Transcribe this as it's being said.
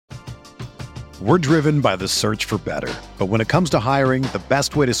We're driven by the search for better. But when it comes to hiring, the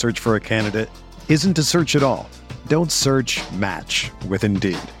best way to search for a candidate isn't to search at all. Don't search, match with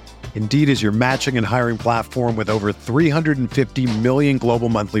Indeed. Indeed is your matching and hiring platform with over 350 million global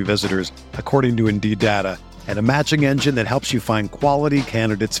monthly visitors, according to Indeed data, and a matching engine that helps you find quality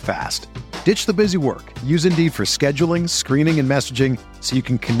candidates fast. Ditch the busy work. Use Indeed for scheduling, screening, and messaging so you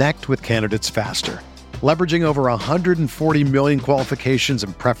can connect with candidates faster. Leveraging over 140 million qualifications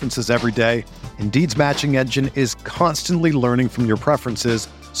and preferences every day, Indeed's matching engine is constantly learning from your preferences,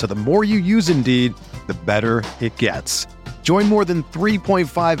 so the more you use Indeed, the better it gets. Join more than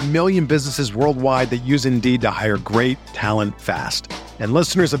 3.5 million businesses worldwide that use Indeed to hire great talent fast. And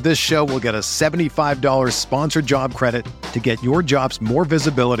listeners of this show will get a $75 sponsored job credit to get your jobs more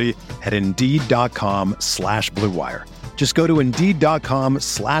visibility at Indeed.com/Blue Wire. Just go to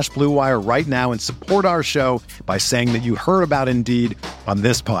Indeed.com/Blue Wire right now and support our show by saying that you heard about Indeed on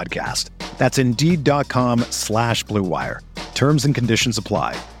this podcast. That's Indeed.com/Blue Wire. Terms and conditions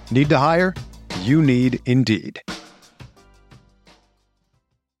apply. Need to hire? You need Indeed.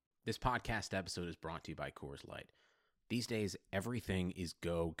 This podcast episode is brought to you by Coors Light. These days, everything is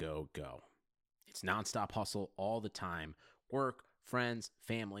go, go, go. It's nonstop hustle all the time. Work, friends,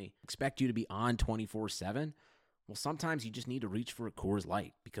 family, expect you to be on 24/7. Well, sometimes you just need to reach for a Coors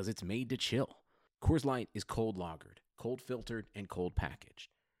Light because it's made to chill. Coors Light is cold lagered, cold filtered, and cold packaged.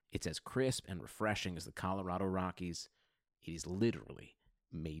 It's as crisp and refreshing as the Colorado Rockies. It is literally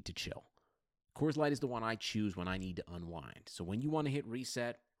made to chill. Coors Light is the one I choose when I need to unwind. So when you want to hit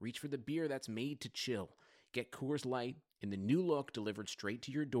reset, reach for the beer that's made to chill. Get Coors Light in the new look delivered straight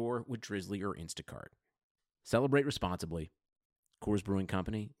to your door with Drizzly or Instacart. Celebrate responsibly. Coors Brewing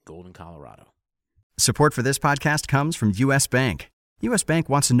Company, Golden, Colorado. Support for this podcast comes from U.S. Bank. U.S. Bank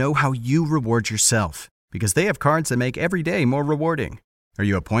wants to know how you reward yourself because they have cards that make every day more rewarding. Are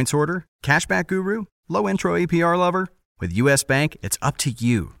you a points hoarder, cashback guru, low intro APR lover? With U.S. Bank, it's up to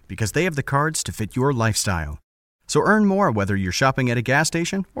you because they have the cards to fit your lifestyle. So earn more whether you're shopping at a gas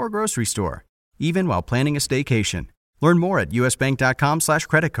station or grocery store, even while planning a staycation. Learn more at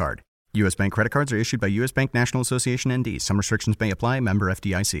usbank.com/creditcard. U.S. Bank credit cards are issued by U.S. Bank National Association ND. Some restrictions may apply. Member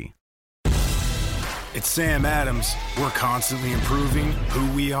FDIC. It's Sam Adams. We're constantly improving who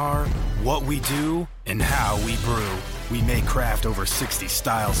we are, what we do, and how we brew. We may craft over 60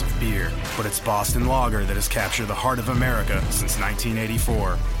 styles of beer, but it's Boston Lager that has captured the heart of America since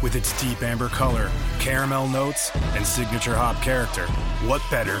 1984. With its deep amber color, caramel notes, and signature hop character, what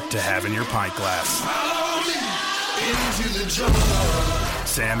better to have in your pint glass?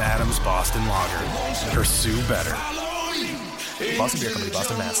 Sam Adams Boston Lager. Pursue better. Boston Beer Company,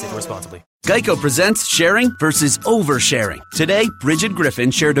 Boston, Mass. Save responsibly. Geico presents sharing versus oversharing. Today, Bridget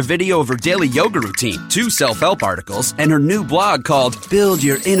Griffin shared a video of her daily yoga routine, 2 self-help articles, and her new blog called Build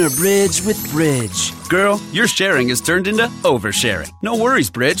Your Inner Bridge with Bridge. Girl, your sharing has turned into oversharing. No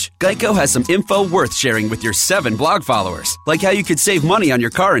worries, Bridge. Geico has some info worth sharing with your 7 blog followers, like how you could save money on your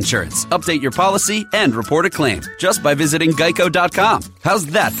car insurance, update your policy, and report a claim just by visiting geico.com. How's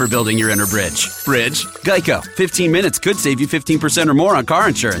that for building your inner bridge? Bridge? Geico. 15 minutes could save you 15% or more on car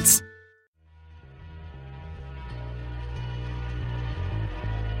insurance.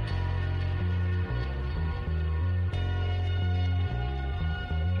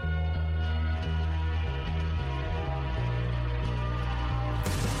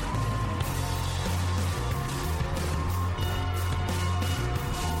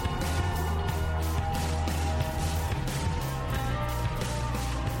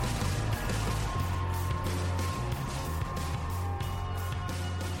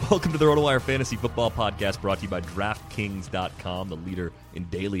 Welcome to the RotoWire Fantasy Football Podcast, brought to you by DraftKings.com, the leader in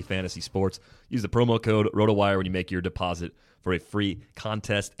daily fantasy sports. Use the promo code RotoWire when you make your deposit for a free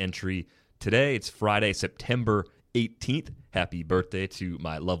contest entry. Today, it's Friday, September 18th. Happy birthday to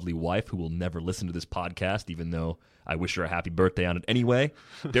my lovely wife, who will never listen to this podcast, even though I wish her a happy birthday on it anyway.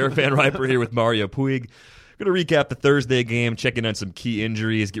 Derek Van Riper here with Mario Puig. Going to recap the Thursday game, check in on some key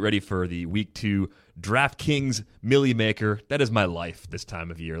injuries, get ready for the Week 2 DraftKings Millie Maker. That is my life this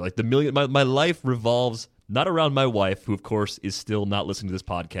time of year. Like my life revolves not around my wife, who of course is still not listening to this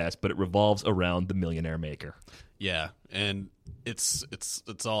podcast, but it revolves around the Millionaire Maker. Yeah, and it's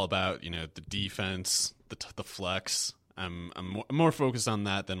all about, the defense, the flex. I'm more focused on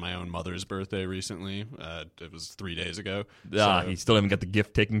that than my own mother's birthday recently. It was 3 days ago. You still haven't got the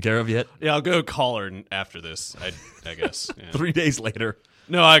gift taken care of yet? Yeah, I'll go call her after this, I guess. Yeah. 3 days later.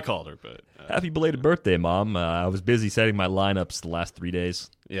 No, I called her, but... Happy belated birthday, Mom. I was busy setting my lineups the last 3 days.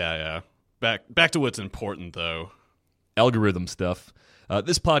 Yeah. Back to what's important, though. Algorithm stuff.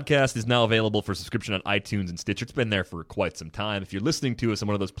 This podcast is now available for subscription on iTunes and Stitcher. It's been there for quite some time. If you're listening to us on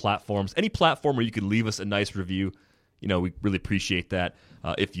one of those platforms, any platform where you could leave us a nice review, we really appreciate that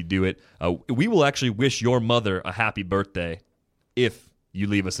if you do it. We will actually wish your mother a happy birthday if you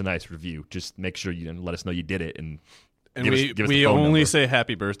leave us a nice review. Just make sure you let us know you did it. And give us we the phone only number. say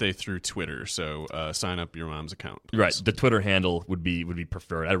happy birthday through Twitter, so sign up your mom's account. Please. Right. The Twitter handle would be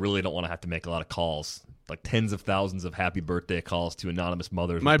preferred. I really don't want to have to make a lot of calls, like tens of thousands of happy birthday calls to anonymous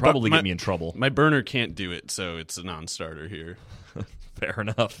mothers. Would probably get me in trouble. My burner can't do it, so it's a non-starter here. Fair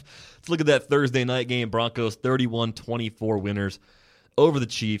enough. Let's look at that Thursday night game. Broncos 31-24 winners over the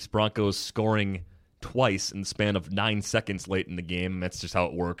Chiefs. Broncos scoring twice in the span of 9 seconds late in the game. That's just how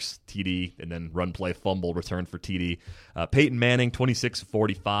it works. TD and then run play fumble return for TD. Peyton Manning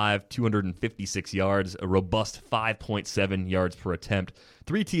 26-45, 256 yards, a robust 5.7 yards per attempt.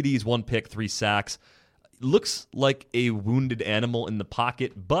 3 TDs, 1 pick, 3 sacks. Looks like a wounded animal in the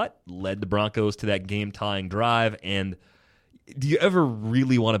pocket, but led the Broncos to that game-tying drive. And do you ever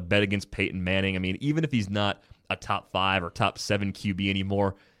really want to bet against Peyton Manning? I mean, even if he's not a top 5 or top 7 QB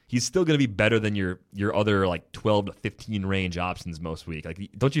anymore, he's still going to be better than your other like 12 to 15 range options most week. Like,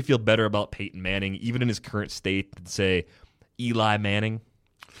 don't you feel better about Peyton Manning, even in his current state, than say Eli Manning?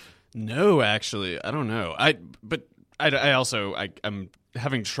 No, actually, I don't know. I'm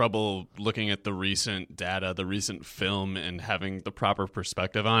having trouble looking at the recent data, the recent film, and having the proper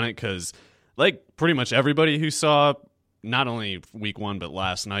perspective on it because, like, pretty much everybody who saw not only week 1 but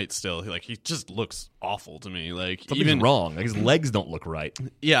last night still, like, he just looks awful to me. Like, something's even wrong. Like, his legs don't look right.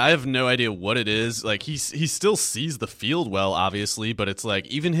 Yeah, I have no idea what it is. Like, he still sees the field well, obviously, but it's like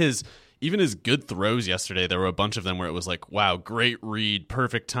even his good throws yesterday, there were a bunch of them where it was like, wow, great read,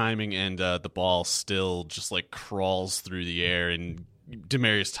 perfect timing, and the ball still just like crawls through the air, and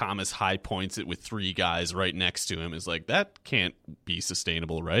Demaryius Thomas high points it with 3 guys right next to him. Is like, that can't be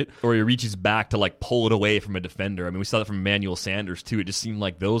sustainable, right? Or he reaches back to like pull it away from a defender. I mean, we saw that from Emmanuel Sanders too. It just seemed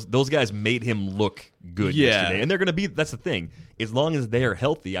like those guys made him look good yesterday. And they're going to be, that's the thing. As long as they are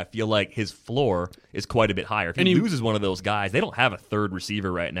healthy, I feel like his floor is quite a bit higher. If he loses one of those guys, they don't have a third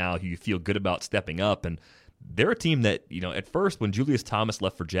receiver right now who you feel good about stepping up. And they're a team that, at first when Julius Thomas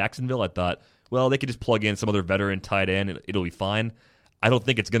left for Jacksonville, I thought, well, they could just plug in some other veteran tight end and it'll be fine. I don't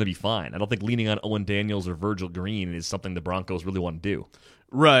think it's going to be fine. I don't think leaning on Owen Daniels or Virgil Green is something the Broncos really want to do.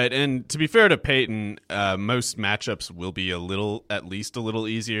 Right, and to be fair to Peyton, most matchups will be at least a little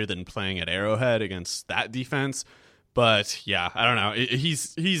easier than playing at Arrowhead against that defense. But yeah, I don't know.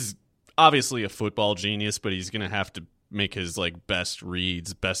 He's obviously a football genius, but he's going to have to make his like best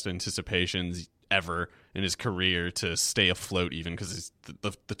reads, best anticipations ever in his career to stay afloat, even because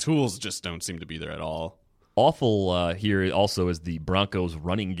the tools just don't seem to be there at all. Awful here also is the Broncos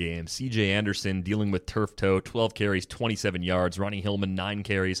running game. C.J. Anderson dealing with turf toe, 12 carries, 27 yards. Ronnie Hillman, 9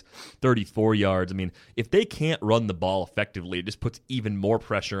 carries, 34 yards. I mean, if they can't run the ball effectively, it just puts even more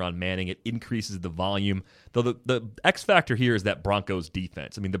pressure on Manning. It increases the volume. Though the X factor here is that Broncos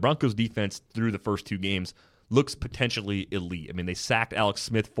defense. I mean, the Broncos defense through the first 2 games looks potentially elite. I mean, they sacked Alex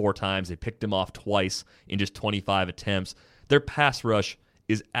Smith 4 times. They picked him off twice in just 25 attempts. Their pass rush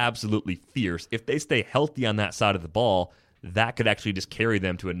is absolutely fierce. If they stay healthy on that side of the ball, that could actually just carry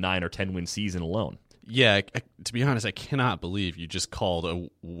them to a 9 or 10 win season alone. Yeah, to be honest, I cannot believe you just called a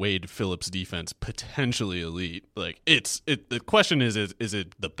Wade Phillips defense potentially elite. Like, the question is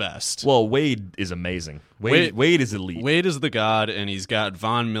it the best? Well, Wade is amazing. Wade is elite. Wade is the god, and he's got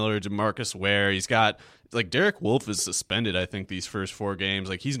Von Miller, DeMarcus Ware. He's got, like, Derek Wolfe is suspended, I think, these first 4 games.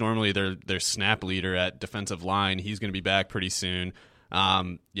 Like, he's normally their snap leader at defensive line. He's going to be back pretty soon.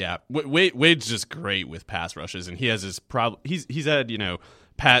 Wade's just great with pass rushes, and he has his he's had,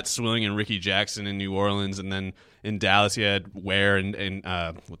 Pat Swilling and Ricky Jackson in New Orleans, and then in Dallas he had Ware and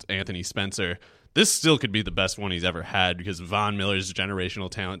Anthony Spencer. This still could be the best one he's ever had because Von Miller's generational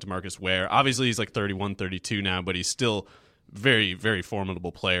talent, DeMarcus Ware. Obviously he's like 31, 32 now, but he's still very, very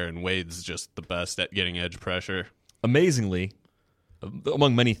formidable player, and Wade's just the best at getting edge pressure. Amazingly,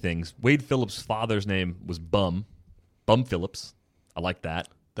 among many things, Wade Phillips' father's name was Bum Phillips. I like that.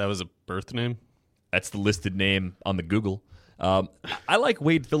 That was a birth name? That's the listed name on the Google. I like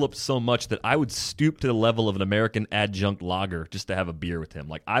Wade Phillips so much that I would stoop to the level of an American adjunct lager just to have a beer with him.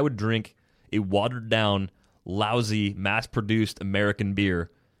 Like, I would drink a watered-down, lousy, mass-produced American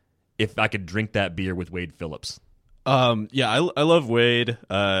beer if I could drink that beer with Wade Phillips. I love Wade.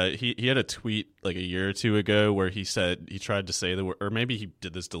 He had a tweet like a year or 2 ago where he said he tried to say the word, or maybe he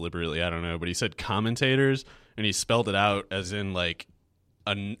did this deliberately, I don't know, but he said commentators, and he spelled it out as in like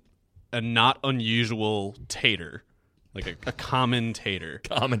a not unusual tater, like a commentator.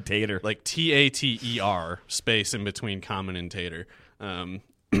 Commentator, like TATER space in between common and tater.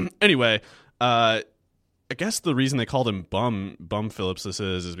 Anyway, I guess the reason they called him Bum Phillips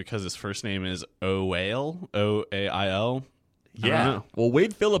is because his first name is Oail, O-A-I-L. Yeah. Well,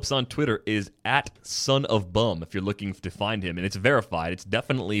 Wade Phillips on Twitter is @sonofbum if you're looking to find him, and it's verified. It's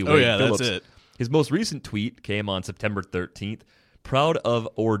definitely Wade Phillips. That's it. His most recent tweet came on September 13th. Proud of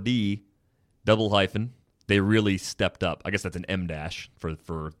Ordi, _. They really stepped up. I guess that's an M dash for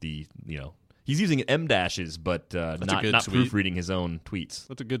the, he's using M dashes, but not proofreading his own tweets.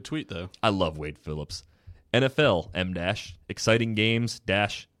 That's a good tweet, though. I love Wade Phillips. NFL M dash, exciting games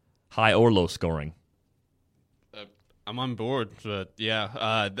dash, high or low scoring. I'm on board, but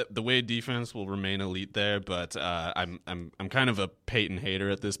yeah, the Wade defense will remain elite there. But I'm kind of a Peyton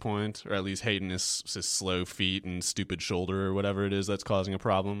hater at this point, or at least hating his slow feet and stupid shoulder or whatever it is that's causing a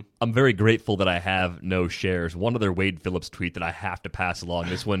problem. I'm very grateful that I have no shares. One other Wade Phillips tweet that I have to pass along.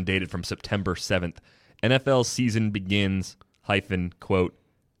 This one dated from September 7th. NFL season begins _,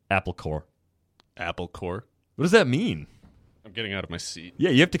 Apple Core. Apple Core. What does that mean? I'm getting out of my seat.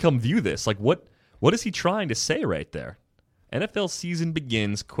 Yeah, you have to come view this. Like what is he trying to say right there? NFL season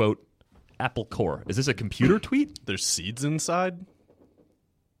begins, Apple Core. Is this a computer tweet? There's seeds inside?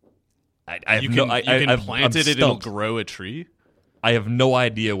 You can plant it and it'll grow a tree? I have no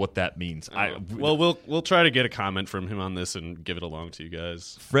idea what that means. Well, we'll try to get a comment from him on this and give it along to you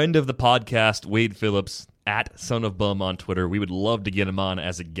guys. Friend of the podcast, Wade Phillips, @sonofbum on Twitter. We would love to get him on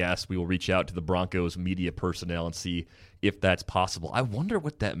as a guest. We will reach out to the Broncos media personnel and see if that's possible. I wonder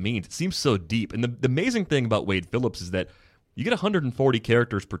what that means. It seems so deep. And the amazing thing about Wade Phillips is that you get 140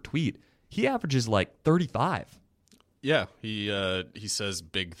 characters per tweet. He averages like 35. Yeah, he says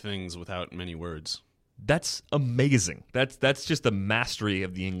big things without many words. That's amazing. That's just a mastery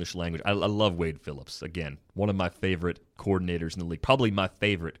of the English language. I love Wade Phillips. Again, one of my favorite coordinators in the league. Probably my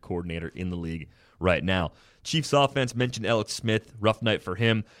favorite coordinator in the league right now. Chiefs offense, mentioned Alex Smith. Rough night for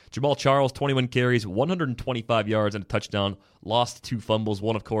him. Jamal Charles, 21 carries, 125 yards and a touchdown. Lost 2 fumbles,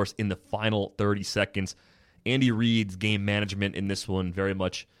 one, of course, in the final 30 seconds. Andy Reid's game management in this one very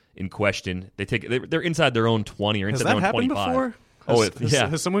much in question. They're inside their own 20 or inside their own 25. Before?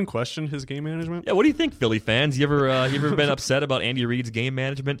 Has someone questioned his game management? Yeah, what do you think, Philly fans? You ever been upset about Andy Reid's game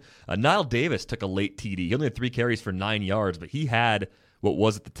management? Nile Davis took a late TD. He only had 3 carries for 9 yards, but he had what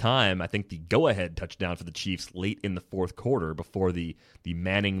was at the time, I think, the go-ahead touchdown for the Chiefs late in the fourth quarter before the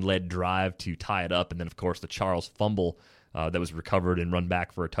Manning-led drive to tie it up, and then, of course, the Charles fumble that was recovered and run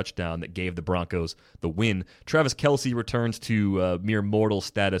back for a touchdown that gave the Broncos the win. Travis Kelce returns to mere mortal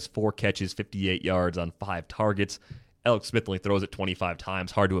status, 4 catches, 58 yards on 5 targets. Alex Smith only throws it 25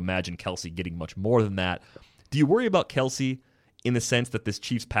 times. Hard to imagine Kelce getting much more than that. Do you worry about Kelce in the sense that this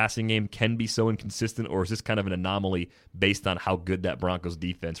Chiefs passing game can be so inconsistent, or is this kind of an anomaly based on how good that Broncos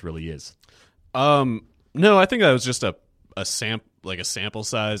defense really is? No, I think that was just a sample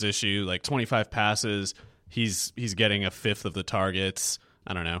size issue. Like 25 passes, he's getting 1/5 of the targets.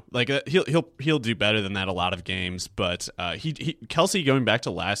 I don't know. Like he'll do better than that a lot of games, but Kelce, going back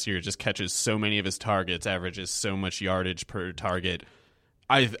to last year, just catches so many of his targets, averages so much yardage per target.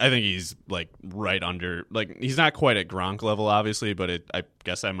 I think he's like right under, like, he's not quite at Gronk level, obviously, but I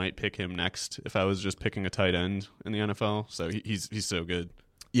guess I might pick him next if I was just picking a tight end in the NFL. So he's so good.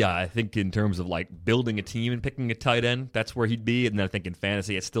 Yeah, I think in terms of like building a team and picking a tight end, that's where he'd be. And then I think in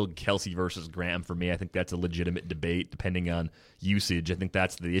fantasy, it's still Kelce versus Graham for me. I think that's a legitimate debate depending on usage. I think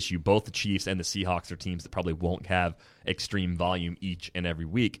that's the issue. Both the Chiefs and the Seahawks are teams that probably won't have extreme volume each and every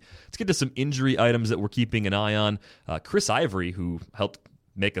week. Let's get to some injury items that we're keeping an eye on. Chris Ivory, who helped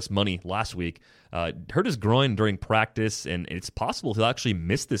make us money last week, hurt his groin during practice, and it's possible he'll actually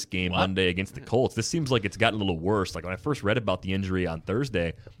miss this game Monday against the Colts. This seems like it's gotten a little worse. Like when I first read about the injury on Thursday,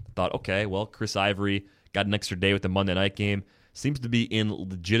 I thought, okay, well, Chris Ivory got an extra day with the Monday night game. Seems to be in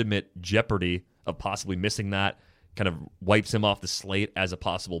legitimate jeopardy of possibly missing that. Kind of wipes him off the slate as a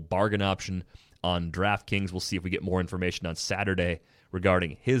possible bargain option on DraftKings. We'll see if we get more information on Saturday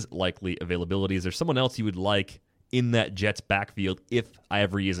regarding his likely availability. Is there someone else you would like in that Jets backfield if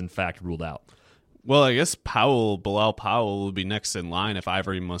Ivory is in fact ruled out? Well, I guess Bilal Powell will be next in line if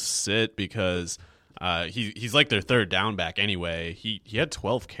Ivory must sit, because he's like their third down back anyway. He had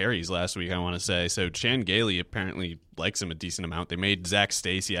 12 carries last week, I want to say. So Chan Gailey apparently likes him a decent amount. They made Zach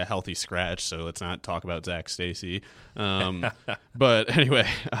Stacy a healthy scratch, so let's not talk about Zach Stacy. But anyway,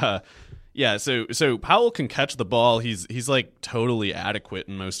 yeah, so Powell can catch the ball. He's like totally adequate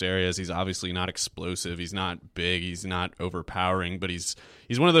in most areas. He's obviously not explosive. He's not big. He's not overpowering. But he's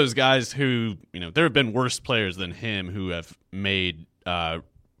one of those guys who, there have been worse players than him who have made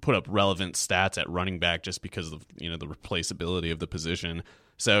put up relevant stats at running back just because of the replaceability of the position.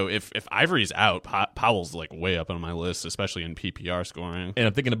 So if Ivory's out, Powell's like way up on my list, especially in PPR scoring. And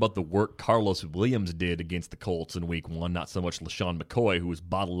I'm thinking about the work Carlos Williams did against the Colts in week 1, not so much LaShawn McCoy, who was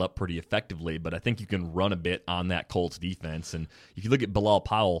bottled up pretty effectively, but I think you can run a bit on that Colts defense. And if you look at Bilal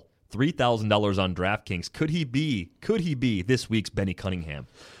Powell, $3,000 on DraftKings, could he be this week's Benny Cunningham?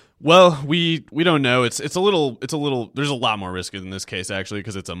 Well, we don't know. It's a little. There's a lot more risk in this case actually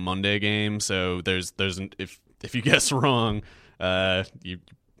because it's a Monday game. So if you guess wrong,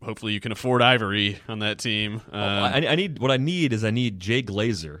 hopefully you can afford Ivory on that team. I need Jay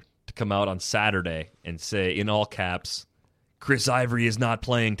Glazer to come out on Saturday and say in all caps, Chris Ivory is not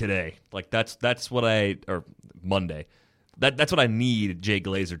playing today. Like that's what or Monday. That's what I need Jay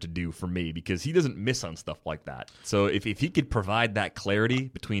Glazer to do for me because he doesn't miss on stuff like that. So if he could provide that clarity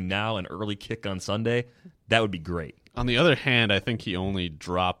between now and early kick on Sunday, that would be great. On the other hand, I think he only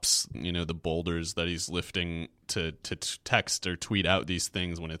drops, the boulders that he's lifting to text or tweet out these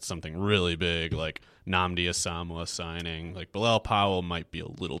things when it's something really big, like Nnamdi Asomugha signing. Like Bilal Powell might be a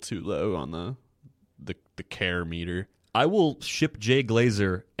little too low on the care meter. I will ship Jay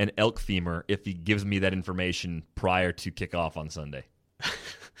Glazer an elk femur if he gives me that information prior to kickoff on Sunday.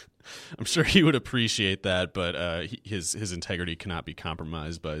 I'm sure he would appreciate that, but his integrity cannot be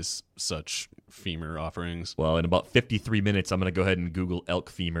compromised by such femur offerings. Well, in about 53 minutes, I'm going to go ahead and Google elk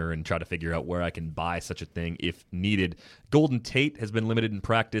femur and try to figure out where I can buy such a thing if needed. Golden Tate has been limited in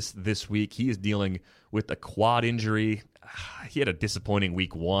practice this week. He is dealing with a quad injury. He had a disappointing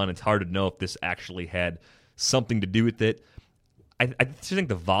week 1. It's hard to know if this actually had something to do with it. I just think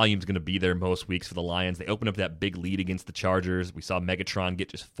the volume's going to be there most weeks for the Lions. They opened up that big lead against the Chargers. We saw Megatron get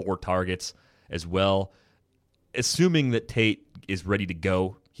just 4 targets as well. Assuming that Tate is ready to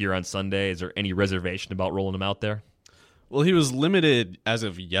go here on Sunday, is there any reservation about rolling him out there? Well, he was limited as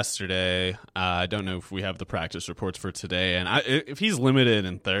of yesterday. I don't know if we have the practice reports for today. And if he's limited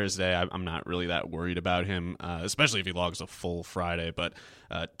in Thursday, I'm not really that worried about him, especially if he logs a full Friday. But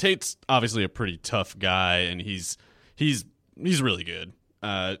Tate's obviously a pretty tough guy, and he's really good.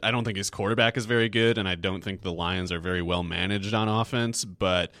 I don't think his quarterback is very good, and I don't think the Lions are very well managed on offense,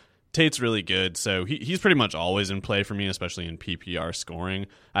 but Tate's really good, so he's pretty much always in play for me, especially in PPR scoring.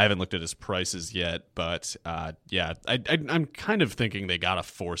 I haven't looked at his prices yet, but I'm kind of thinking they got to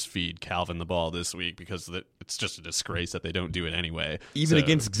force feed Calvin the ball this week because it's just a disgrace that they don't do it anyway. Even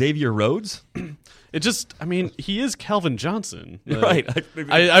against Xavier Rhodes? He is Calvin Johnson. Right.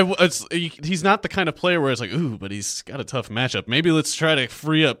 He's not the kind of player where it's like, ooh, but he's got a tough matchup. Maybe let's try to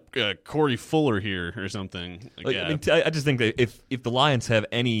free up Corey Fuller here or something. I just think that if the Lions have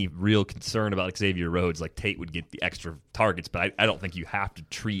any real concern about Xavier Rhodes, like Tate would get the extra targets, but I don't think you have to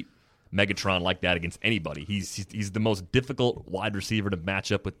treat Megatron like that against anybody. He's the most difficult wide receiver to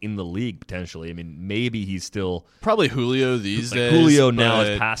match up with in the league, potentially. I mean, maybe he's still... Probably Julio these days. Julio now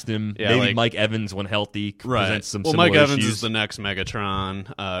has passed him. Yeah, maybe Mike Evans, when healthy, presents some similar Mike Evans issues. is the next Megatron,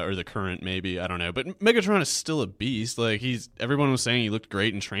 or the current, maybe. I don't know. But Megatron is still a beast. Like everyone was saying he looked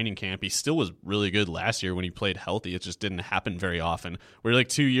great in training camp. He still was really good last year when he played healthy. It just didn't happen very often. We're like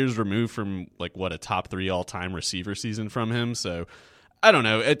 2 years removed from a top 3 all-time receiver season from him, so... I don't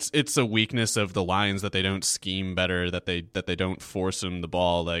know. It's a weakness of the Lions that they don't scheme better, that they don't force him the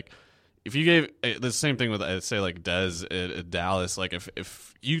ball. Like if you gave the same thing with say like Dez at Dallas, like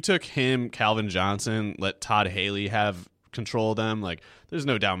if you took him, Calvin Johnson, let Todd Haley have control of them, like there's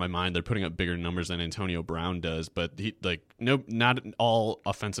no doubt in my mind they're putting up bigger numbers than Antonio Brown does. But not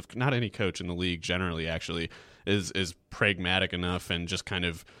any coach in the league generally actually is pragmatic enough and just kind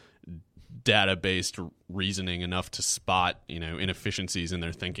of data-based reasoning enough to spot inefficiencies in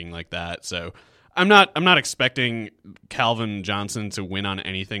their thinking like that. So I'm not expecting Calvin Johnson to win on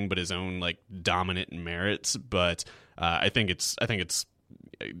anything but his own dominant merits, but I think it's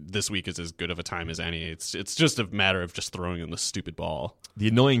this week is as good of a time as any. It's just a matter of just throwing him the stupid ball. The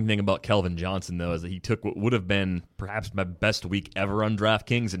annoying thing about Calvin Johnson, though, is that he took what would have been perhaps my best week ever on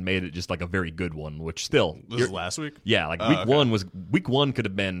DraftKings and made it just a very good one, which still... This is last week? Yeah, week one could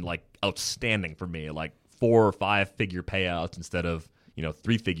have been outstanding for me, 4 or 5 figure payouts instead of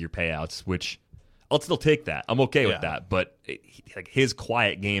 3-figure payouts, which I'll still take that. I'm okay with that, but his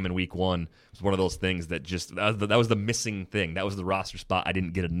quiet game in week 1 was one of those things that just that was the missing thing. That was the roster spot I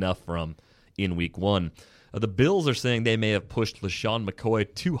didn't get enough from in week 1. The Bills are saying they may have pushed LaShawn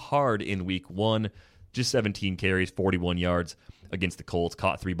McCoy too hard in week 1. Just 17 carries, 41 yards against the Colts,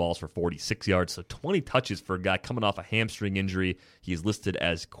 caught 3 balls for 46 yards. So 20 touches for a guy coming off a hamstring injury. He is listed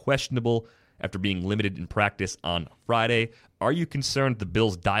as questionable after being limited in practice on Friday. Are you concerned the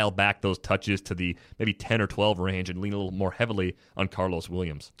Bills dial back those touches to the maybe 10 or 12 range and lean a little more heavily on Carlos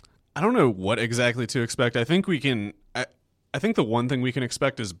Williams? I don't know what exactly to expect. I think we can... I think the one thing we can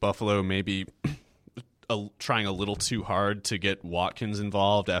expect is Buffalo maybe trying a little too hard to get Watkins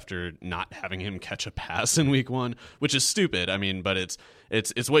involved after not having him catch a pass in week 1, which is stupid. I mean, but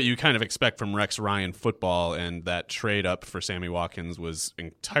it's what you kind of expect from Rex Ryan football, and that trade up for Sammy Watkins was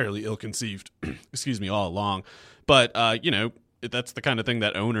entirely ill-conceived, excuse me, all along. But, that's the kind of thing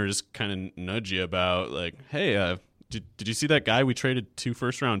that owners kind of nudge you about, like, hey, did you see that guy we traded 2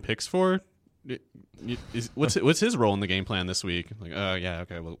 first-round picks for? What's his role in the game plan this week? Like, yeah,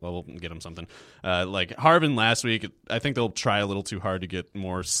 okay, well, we'll get him something. Like Harvin last week, I think they'll try a little too hard to get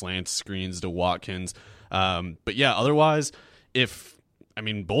more slant screens to Watkins. But yeah, otherwise,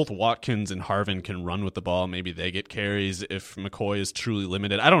 both Watkins and Harvin can run with the ball. Maybe they get carries if McCoy is truly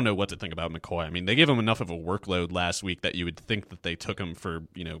limited. I don't know what to think about McCoy. I mean, they gave him enough of a workload last week that you would think that they took him for,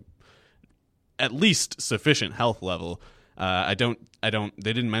 at least sufficient health level. They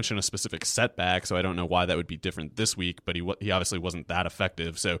didn't mention a specific setback, so I don't know why that would be different this week, but he obviously wasn't that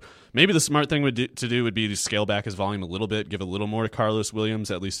effective. So maybe the smart thing to do would be to scale back his volume a little bit, give a little more to Carlos Williams,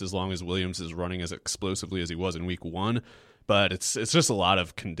 at least as long as Williams is running as explosively as he was in week 1. But it's just a lot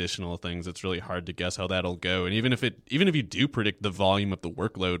of conditional things. It's really hard to guess how that'll go. And even if you do predict the volume of the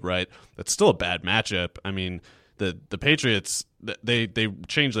workload right, that's still a bad matchup. I mean, the Patriots, they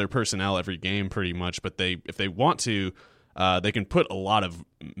change their personnel every game pretty much, but if they want to, they can put a lot of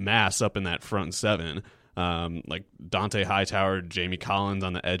mass up in that front 7, like Dante Hightower, Jamie Collins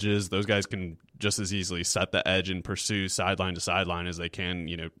on the edges. Those guys can just as easily set the edge and pursue sideline to sideline as they can,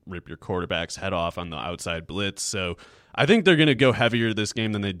 rip your quarterback's head off on the outside blitz. So I think they're going to go heavier this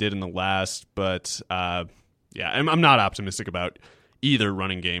game than they did in the last. But I'm not optimistic about either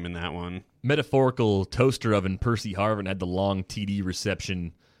running game in that one. Metaphorical toaster oven Percy Harvin had the long TD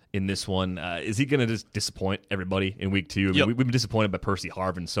reception in this one. Is he going to just disappoint everybody in week 2? I mean, Yep. we've been disappointed by Percy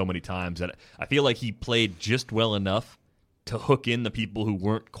Harvin so many times that I feel like he played just well enough to hook in the people who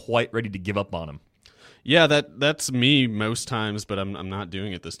weren't quite ready to give up on him. Yeah, that's me most times, but I'm not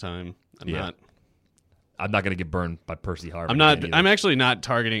doing it this time. I'm not going to get burned by Percy Harvin. I'm actually not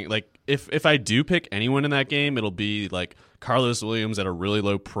targeting, like, if I do pick anyone in that game, it'll be like Carlos Williams at a really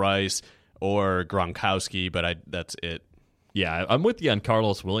low price or Gronkowski, but that's it. Yeah, I'm with you on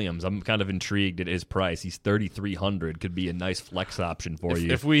Carlos Williams. I'm kind of intrigued at his price. He's $3,300. Could be a nice flex option for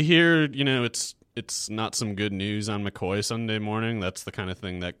you. If we hear, it's not some good news on McCoy Sunday morning, that's the kind of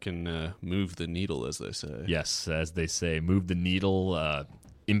thing that can move the needle, as they say. Yes, as they say, move the needle,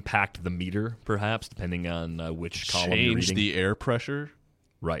 impact the meter, perhaps, depending on which column you're reading. Change the air pressure.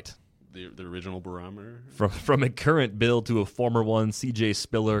 Right. The original barometer. From a current build to a former one, CJ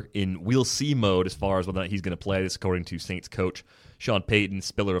Spiller in we'll see mode as far as whether or not he's going to play. This according to Saints coach Sean Payton.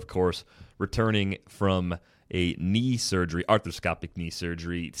 Spiller, of course, returning from a knee surgery, arthroscopic knee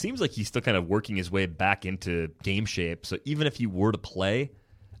surgery. It seems like he's still kind of working his way back into game shape. So even if he were to play,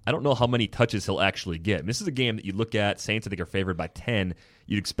 I don't know how many touches he'll actually get. And this is a game that you look at, Saints I think are favored by 10.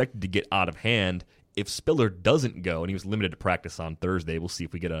 You'd expect it to get out of hand. If Spiller doesn't go, and he was limited to practice on Thursday, we'll see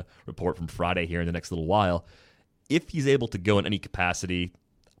if we get a report from Friday here in the next little while. If he's able to go in any capacity,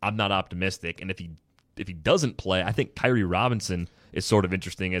 I'm not optimistic. And if he doesn't play, I think Kyrie Robinson is sort of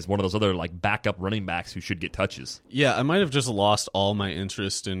interesting as one of those other like backup running backs who should get touches. Yeah, I might have just lost all my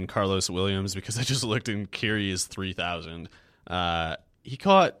interest in Carlos Williams because I just looked and Kyrie is 3,000. He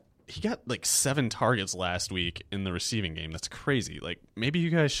got like 7 targets last week in the receiving game. That's crazy. Like, maybe you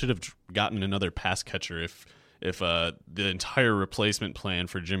guys should have gotten another pass catcher if the entire replacement plan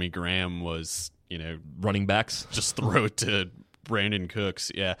for Jimmy Graham was, running backs. Just throw it to Brandon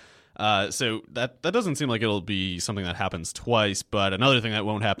Cooks. Yeah. So that doesn't seem like it'll be something that happens twice, but another thing that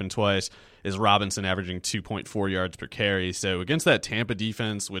won't happen twice is Robinson averaging 2.4 yards per carry. So against that Tampa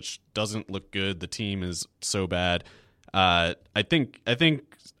defense, which doesn't look good, the team is so bad. I think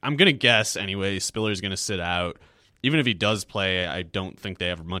I'm going to guess anyway, Spiller's going to sit out. Even if he does play, I don't think they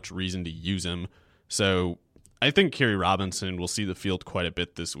have much reason to use him. So I think Kyrie Robinson will see the field quite a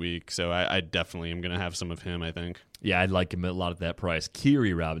bit this week. So I definitely am going to have some of him, I think. Yeah, I'd like him a lot at that price.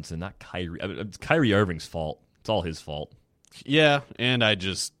 Kyrie Robinson, not Kyrie. It's Kyrie Irving's fault. It's all his fault. Yeah, and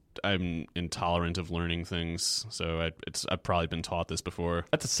I'm intolerant of learning things. So I've probably been taught this before.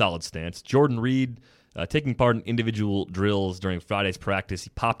 That's a solid stance. Jordan Reed, taking part in individual drills during Friday's practice. He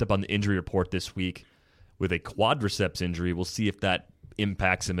popped up on the injury report this week with a quadriceps injury. We'll see if that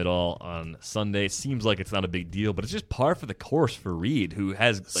impacts him at all on Sunday. Seems like it's not a big deal, but it's just par for the course for Reed, who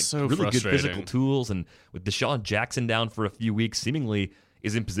has really good physical tools, and with Deshaun Jackson down for a few weeks, seemingly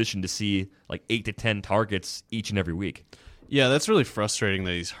is in position to see like 8 to 10 targets each and every week. Yeah, that's really frustrating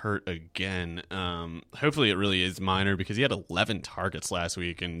that he's hurt again. Hopefully it really is minor because he had 11 targets last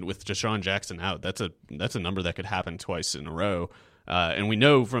week, and with Deshaun Jackson out, that's a number that could happen twice in a row. And we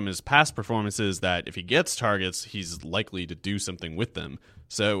know from his past performances that if he gets targets, he's likely to do something with them.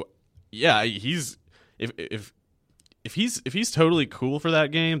 So, yeah, if he's totally cool for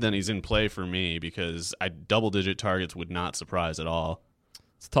that game, then he's in play for me because double-digit targets would not surprise at all.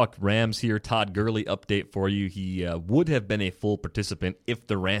 Let's talk Rams here. Todd Gurley update for you. He would have been a full participant if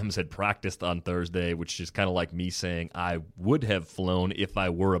the Rams had practiced on Thursday, which is kind of like me saying I would have flown if I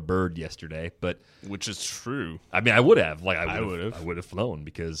were a bird yesterday. But which is true. I mean, I would have. I would have flown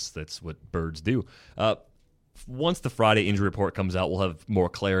because that's what birds do. Once the Friday injury report comes out, we'll have more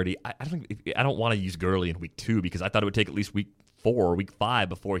clarity. I don't want to use Gurley in week 2 because I thought it would take at least week 4 or week 5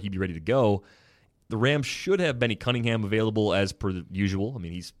 before he'd be ready to go. The Rams should have Benny Cunningham available as per usual. I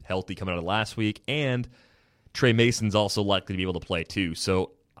mean, he's healthy coming out of last week, and Trey Mason's also likely to be able to play too.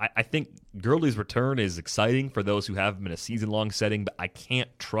 So I think Gurley's return is exciting for those who have him in a season-long setting, but I can't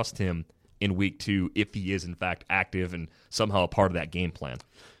trust him in week 2 if he is in fact active and somehow a part of that game plan.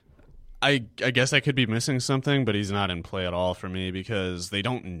 I guess I could be missing something, but he's not in play at all for me because they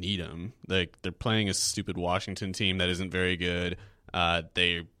don't need him. They're playing a stupid Washington team that isn't very good.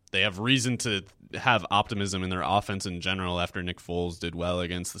 They have reason to have optimism in their offense in general after Nick Foles did well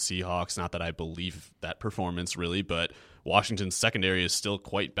against the Seahawks. Not that I believe that performance really, but Washington's secondary is still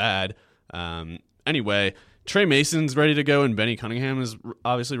quite bad. Anyway, Trey Mason's ready to go and Benny Cunningham is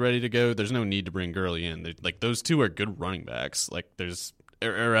obviously ready to go. There's no need to bring Gurley in. Those two are good running backs.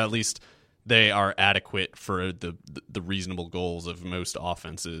 Or at least they are adequate for the reasonable goals of most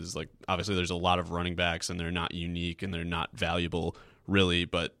offenses. Obviously there's a lot of running backs and they're not unique and they're not valuable really,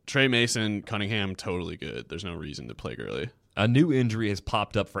 but Trey Mason, Cunningham, totally good. There's no reason to play Gurley. A new injury has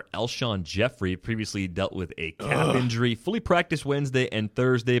popped up for Alshon Jeffrey. Previously dealt with a calf injury. Fully practiced Wednesday and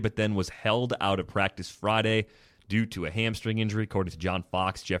Thursday, but then was held out of practice Friday due to a hamstring injury. According to John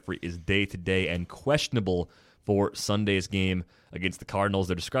Fox, Jeffrey is day-to-day and questionable for Sunday's game against the Cardinals.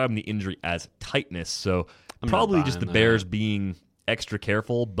 They're describing the injury as tightness, so probably just the Bears being extra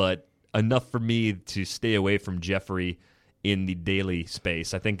careful, but enough for me to stay away from Jeffrey in the daily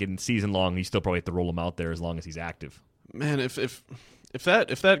space. I think in season long, you still probably have to roll him out there as long as he's active. Man, if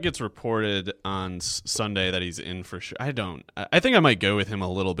that gets reported on Sunday that he's in for sure, I think I might go with him a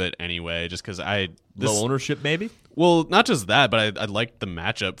little bit anyway, just because low ownership maybe. Well, not just that, but I like the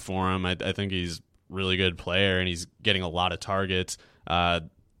matchup for him. I think he's a really good player and he's getting a lot of targets.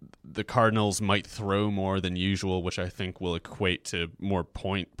 The Cardinals might throw more than usual, which I think will equate to more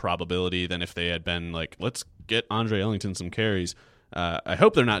point probability than if they had been let's get Andre Ellington some carries. I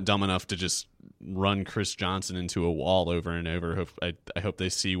hope they're not dumb enough to just run Chris Johnson into a wall over and over. I hope they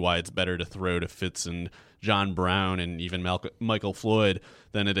see why it's better to throw to Fitz and John Brown and even Michael Floyd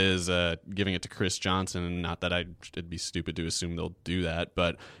than it is giving it to Chris Johnson. Not that it'd be stupid to assume they'll do that.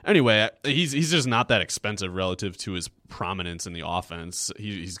 But anyway, he's just not that expensive relative to his prominence in the offense.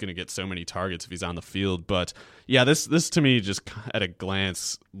 He's going to get so many targets if he's on the field. But yeah, this to me just at a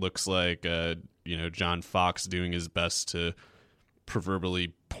glance looks like John Fox doing his best to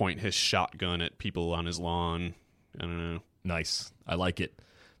proverbially point his shotgun at people on his lawn. I don't know. Nice. I like it.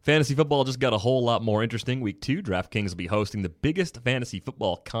 Fantasy football just got a whole lot more interesting. Week 2, DraftKings will be hosting the biggest fantasy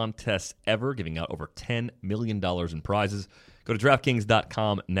football contest ever, giving out over $10 million in prizes. Go to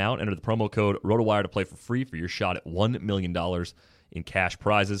DraftKings.com now and enter the promo code ROTOWIRE to play for free for your shot at $1 million in cash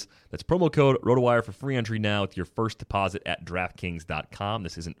prizes. That's promo code ROTOWIRE for free entry now with your first deposit at DraftKings.com.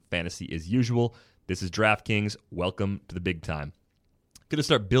 This isn't fantasy as usual. This is DraftKings. Welcome to the big time. Going to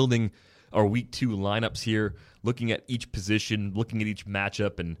start building our Week 2 lineups here, looking at each position, looking at each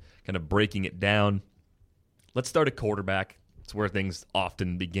matchup, and kind of breaking it down. Let's start at quarterback. It's where things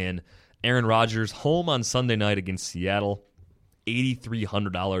often begin. Aaron Rodgers, home on Sunday night against Seattle,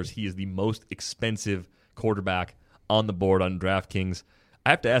 $8,300. He is the most expensive quarterback on the board on DraftKings.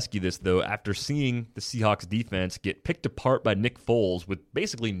 I have to ask you this, though. After seeing the Seahawks defense get picked apart by Nick Foles with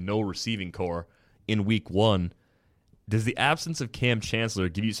basically no receiving core in Week 1, does the absence of Cam Chancellor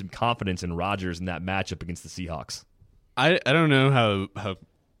give you some confidence in Rodgers in that matchup against the Seahawks? I don't know how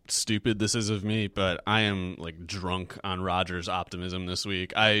stupid this is of me, but I am drunk on Rodgers' optimism this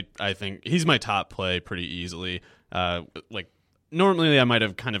week. I think he's my top play pretty easily. Normally I might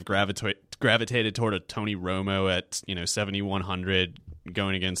have kind of gravitated toward a Tony Romo at 7,100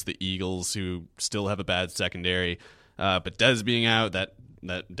 going against the Eagles, who still have a bad secondary. But Dez being out, that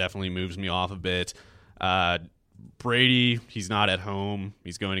definitely moves me off a bit. Brady, he's not at home.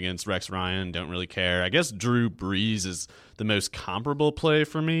 He's going against Rex Ryan. Don't really care. I guess Drew Brees is the most comparable play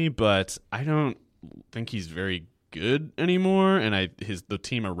for me, but I don't think he's very good anymore, and the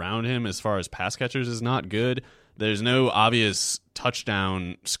team around him as far as pass catchers is not good. There's no obvious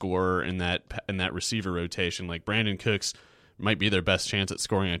touchdown scorer in that receiver rotation. Like Brandon Cooks might be their best chance at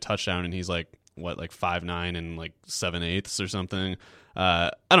scoring a touchdown, and he's like 5'9" and like 7/8 or something.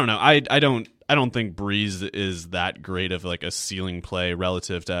 I don't know. I don't think Breeze is that great of like a ceiling play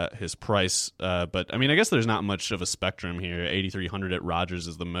relative to his price. But I mean, I guess there's not much of a spectrum here. 8,300 at Rodgers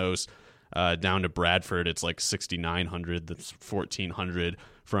is the most. Down to Bradford, it's like 6,900. That's 1,400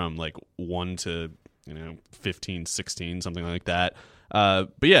 from like 1 to 15, 16, something like that. But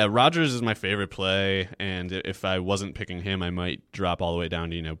yeah, Rodgers is my favorite play, and if I wasn't picking him, I might drop all the way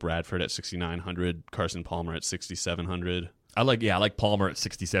down to Bradford at 6,900, Carson Palmer at 6,700. I like Palmer at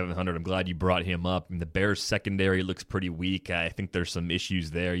 6,700. I'm glad you brought him up. I mean, the Bears secondary looks pretty weak. I think there's some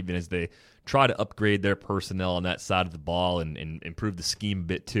issues there, even as they try to upgrade their personnel on that side of the ball and improve the scheme a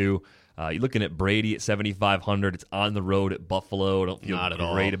bit too. You're looking at Brady at 7,500. It's on the road at Buffalo. I don't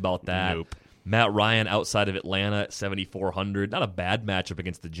feel great about that. Nope. Matt Ryan outside of Atlanta at 7,400. Not a bad matchup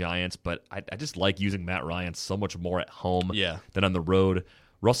against the Giants, but I just like using Matt Ryan so much more at home than on the road.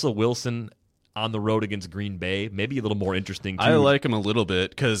 Russell Wilson on the road against Green Bay, maybe a little more interesting too. I like him a little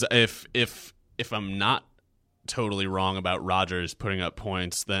bit because if I'm not totally wrong about Rodgers putting up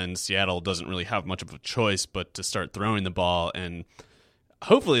points, then Seattle doesn't really have much of a choice but to start throwing the ball. And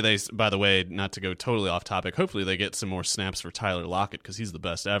hopefully they, by the way, not to go totally off topic, hopefully they get some more snaps for Tyler Lockett because he's the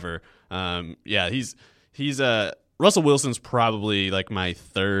best ever. He's Russell Wilson's probably like my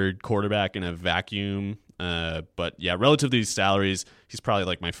third quarterback in a vacuum. But yeah, relative to these salaries, he's probably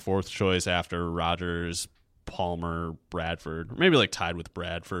like my fourth choice after Rodgers, Palmer, Bradford, or maybe like tied with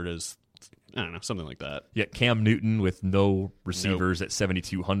Bradford as, I don't know, something like that. Yeah, Cam Newton with no receivers at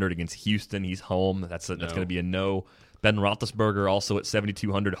 7,200 against Houston. He's home. That's going to be a no. Ben Roethlisberger also at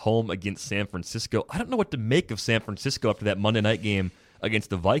 7,200 home against San Francisco. I don't know what to make of San Francisco after that Monday night game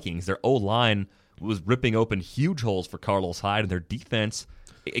against the Vikings. Their O-line was ripping open huge holes for Carlos Hyde, and their defense,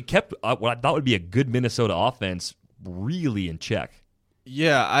 it kept what I thought would be a good Minnesota offense really in check.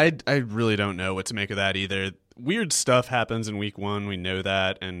 Yeah, I really don't know what to make of that either. Weird stuff happens in week one. We know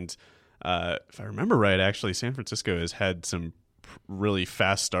that. And if I remember right, actually, San Francisco has had some really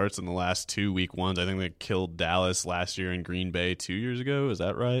fast starts in the last 2 week ones. I think they killed Dallas last year and Green Bay 2 years ago. Is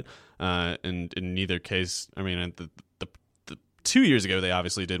that right? And in neither case, I mean, the 2 years ago they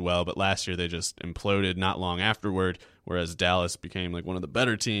obviously did well, but last year they just imploded not long afterward, whereas Dallas became like one of the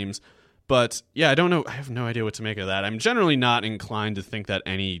better teams. But yeah, I don't know. I have no idea what to make of that. I'm generally not inclined to think that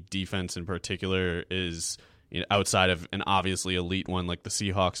any defense in particular is outside of an obviously elite one like the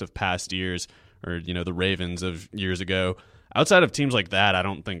Seahawks of past years or the Ravens of years ago. Outside of teams like that, I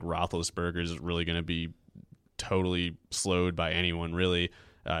don't think Roethlisberger is really going to be totally slowed by anyone, really.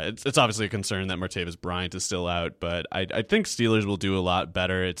 It's obviously a concern that Martavis Bryant is still out, but I think Steelers will do a lot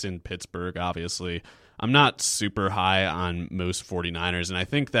better. It's in Pittsburgh, obviously. I'm not super high on most 49ers, and I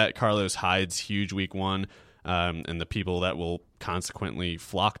think that Carlos Hyde's huge week one and the people that will consequently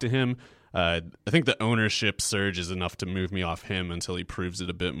flock to him, I think the ownership surge is enough to move me off him until he proves it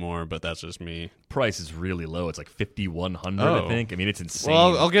a bit more, but that's just me. Price is really low. It's like 5,100, I think. I mean, it's insane.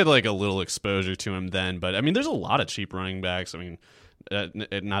 Well, I'll get like a little exposure to him then, but I mean, there's a lot of cheap running backs. I mean,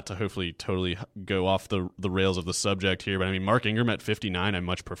 not to hopefully totally go off the rails of the subject here, but I mean, Mark Ingram at 59, I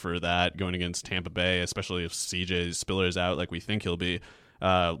much prefer that going against Tampa Bay, especially if CJ Spiller is out like we think he'll be.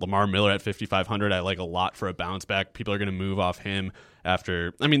 Lamar Miller at 5,500, I like a lot for a bounce back. People are going to move off him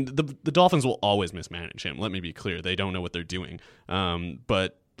after. I mean, the Dolphins will always mismanage him. Let me be clear. They don't know what they're doing.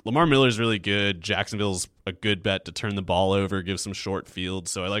 But Lamar Miller is really good. Jacksonville's a good bet to turn the ball over, give some short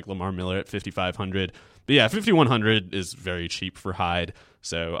fields. So I like Lamar Miller at 5,500. But yeah, 5,100 is very cheap for Hyde.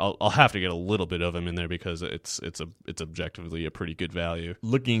 So I'll have to get a little bit of him in there because it's objectively a pretty good value.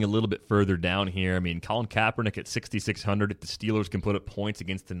 Looking a little bit further down here, I mean, Colin Kaepernick at 6,600. If the Steelers can put up points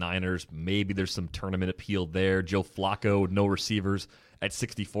against the Niners, maybe there's some tournament appeal there. Joe Flacco, no receivers at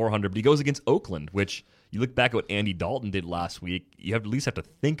 6,400. But he goes against Oakland, which you look back at what Andy Dalton did last week, you have at least have to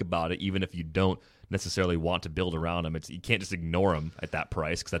think about it, even if you don't necessarily want to build around him. You can't just ignore him at that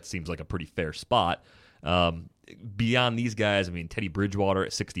price because that seems like a pretty fair spot. Beyond these guys, I mean, Teddy Bridgewater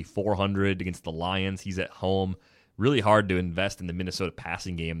at 6,400 against the Lions. He's at home. Really hard to invest in the Minnesota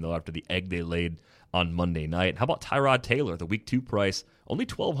passing game, though, after the egg they laid on Monday night. How about Tyrod Taylor, the week 2 price? Only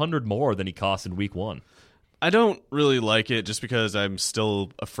 $1,200 more than he cost in week 1. I don't really like it just because I'm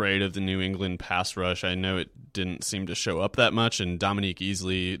still afraid of the New England pass rush. I know it didn't seem to show up that much, and Dominique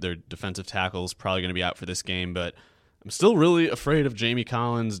Easley, their defensive tackle, is probably going to be out for this game, but I'm still really afraid of Jamie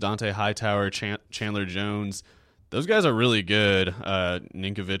Collins, Dante Hightower, Chandler Jones. Those guys are really good.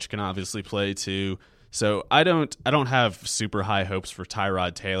 Ninkovich can obviously play too. So I don't have super high hopes for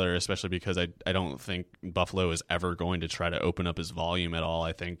Tyrod Taylor, especially because I don't think Buffalo is ever going to try to open up his volume at all.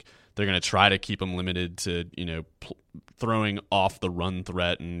 I think they're going to try to keep him limited to, throwing off the run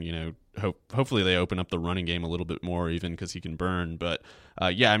threat, and, hopefully they open up the running game a little bit more even because he can burn. But,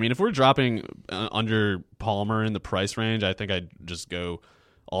 if we're dropping under Palmer in the price range, I think I'd just go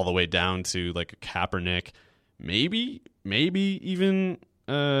all the way down to like a Kaepernick, maybe even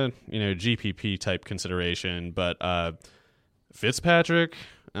GPP type consideration, but Fitzpatrick,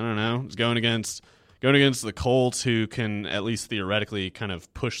 I don't know, is going against the Colts, who can at least theoretically kind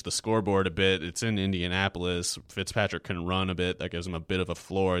of push the scoreboard a bit. It's in Indianapolis. Fitzpatrick can run a bit. That gives him a bit of a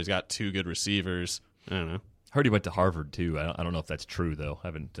floor. He's got 2 good receivers. I don't know. Heard he went to Harvard too. I don't know if that's true though. I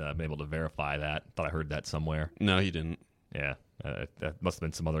haven't been able to verify that. Thought I heard that somewhere. No, he didn't. Yeah. That must have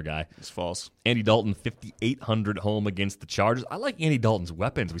been some other guy. It's false. Andy Dalton, 5,800 home against the Chargers. I like Andy Dalton's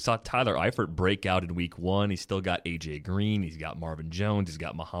weapons. We saw Tyler Eifert break out in week 1. He's still got A.J. Green. He's got Marvin Jones. He's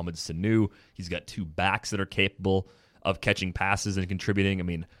got Mohamed Sanu. He's got 2 backs that are capable of catching passes and contributing. I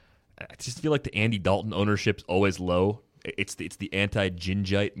mean, I just feel like the Andy Dalton ownership's always low. It's the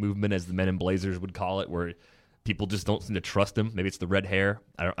anti-Gingite movement, as the Men in Blazers would call it, where people just don't seem to trust him. Maybe it's the red hair.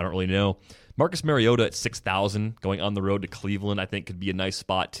 I don't really know. Marcus Mariota at 6,000 going on the road to Cleveland, I think could be a nice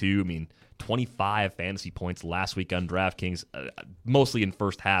spot too. I mean, 25 fantasy points last week on DraftKings, mostly in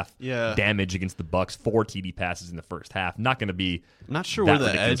first half damage against the Bucs, 4 TD passes in the first half. Not going to be. I'm not sure where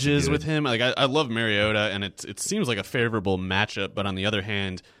the edge is with him. Like I love Mariota, and it seems like a favorable matchup. But on the other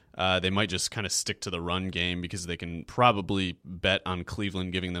hand, they might just kind of stick to the run game because they can probably bet on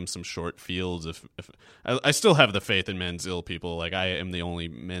Cleveland giving them some short fields. If I still have the faith in Manziel, people. Like I am the only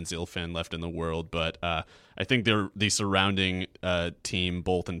Manziel fan left in the world, but I think they're the surrounding team,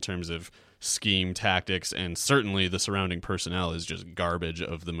 both in terms of scheme, tactics, and certainly the surrounding personnel is just garbage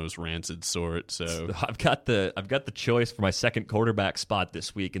of the most rancid sort. So I've got the choice for my second quarterback spot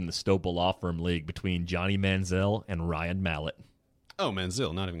this week in the Stopel Law Firm League between Johnny Manziel and Ryan Mallett. Oh,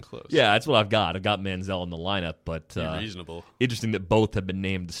 Manziel, not even close. Yeah, that's what I've got. I've got Manziel in the lineup, but reasonable. Interesting that both have been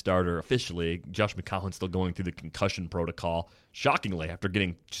named the starter officially. Josh McCown's still going through the concussion protocol, shockingly, after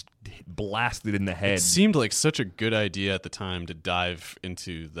getting just blasted in the head. It seemed like such a good idea at the time to dive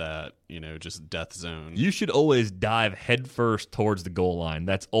into that, just death zone. You should always dive headfirst towards the goal line.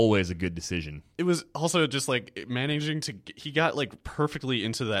 That's always a good decision. It was also just like managing to, he got like perfectly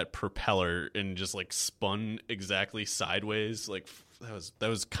into that propeller and just like spun exactly sideways. Like that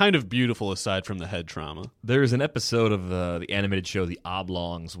was kind of beautiful aside from the head trauma. There's an episode of the animated show The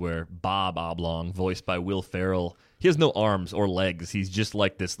Oblongs where Bob Oblong, voiced by Will Ferrell, he has no arms or legs. He's just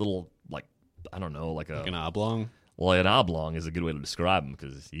like this little, like an oblong. Well, an oblong is a good way to describe him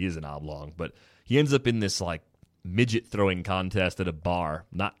because he is an oblong. But he ends up in this like midget throwing contest at a bar.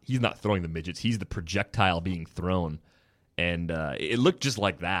 He's not throwing the midgets. He's the projectile being thrown. And it looked just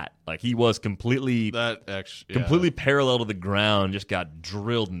like that. Like he was completely parallel to the ground, just got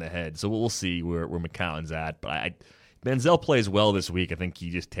drilled in the head. So we'll see where McCown's at. But Manziel plays well this week. I think he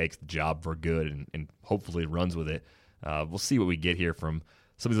just takes the job for good and hopefully runs with it. We'll see what we get here from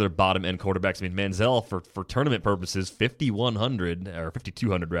some of these other bottom-end quarterbacks. I mean, Manziel, for tournament purposes, 5,100, or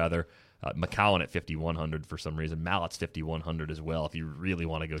 5,200 rather. McCown at 5,100 for some reason. Mallett's 5,100 as well if you really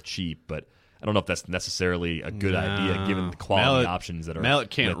want to go cheap. But I don't know if that's necessarily a good idea given the quality options that are. Mallett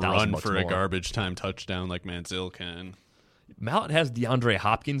can't run for a garbage time touchdown like Manziel can. Mallett has DeAndre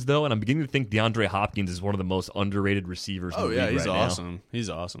Hopkins, though, and I'm beginning to think DeAndre Hopkins is one of the most underrated receivers in the league he's right awesome. now. He's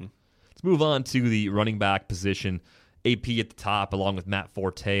awesome. Let's move on to the running back position. AP at the top, along with Matt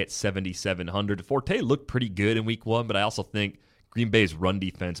Forte at 7,700. Forte looked pretty good in week 1, but I also think Green Bay's run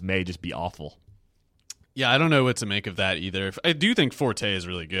defense may just be awful. Yeah, I don't know what to make of that either. I do think Forte is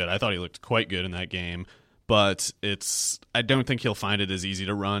really good. I thought he looked quite good in that game, but I don't think he'll find it as easy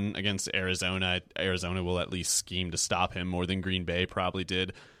to run against Arizona. Arizona will at least scheme to stop him more than Green Bay probably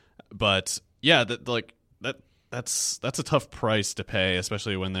did. But yeah, that's a tough price to pay,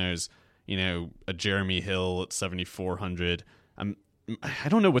 especially when there's a Jeremy Hill at 7,400. I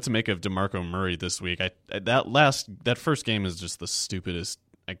don't know what to make of DeMarco Murray this week. That first game is just the stupidest.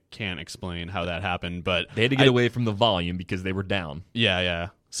 I can't explain how that happened, but they had to get away from the volume because they were down. Yeah.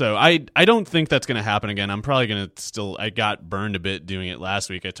 So I don't think that's going to happen again. I'm probably going to I got burned a bit doing it last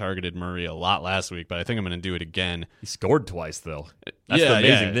week. I targeted Murray a lot last week, but I think I'm going to do it again. He scored twice, though. That's the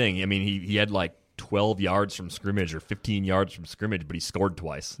amazing thing. I mean, he had like 12 yards from scrimmage or 15 yards from scrimmage, but he scored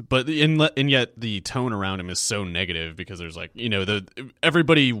twice. But and yet the tone around him is so negative because there's like,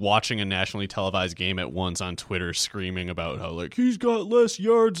 everybody watching a nationally televised game at once on Twitter screaming about how like he's got less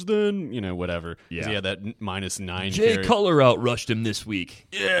yards than, whatever. Yeah. He had that -9 Jay carry. Cutler outrushed him this week.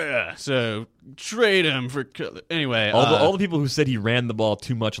 Yeah. So trade him for anyway. All the people who said he ran the ball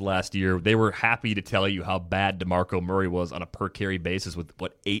too much last year, they were happy to tell you how bad DeMarco Murray was on a per carry basis with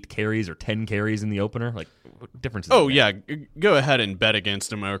 8 carries or 10 carries in the opener. Like, what difference? Go ahead and bet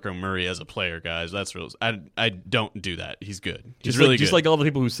against DeMarco Murray as a player, guys. That's real. I don't do that. He's good. He's really good. Just like all the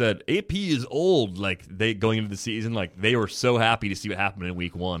people who said AP is old, like they going into the season, like they were so happy to see what happened in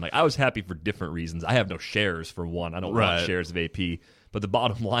week 1. Like I was happy for different reasons. I have no shares for one. I don't want shares of AP. But the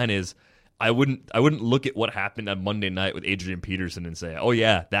bottom line is, I wouldn't look at what happened on Monday night with Adrian Peterson and say, "Oh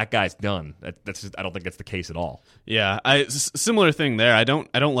yeah, that guy's done." That's just, I don't think that's the case at all. Yeah, similar thing there. I don't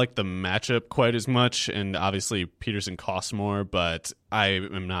like the matchup quite as much, and obviously Peterson costs more, but I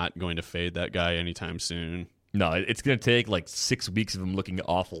am not going to fade that guy anytime soon. No, it's going to take like 6 weeks of him looking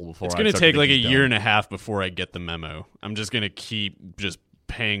awful before. It's going to take like a year and a half before I get the memo. I'm just going to keep just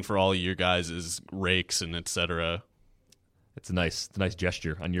paying for all of your guys' rakes and etc. It's a nice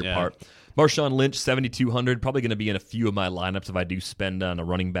gesture on your part. Marshawn Lynch, 7,200, probably going to be in a few of my lineups if I do spend on a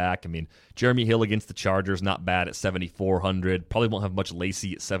running back. I mean, Jeremy Hill against the Chargers, not bad at 7,400. Probably won't have much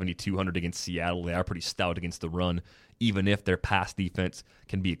Lacy at 7,200 against Seattle. They are pretty stout against the run, even if their pass defense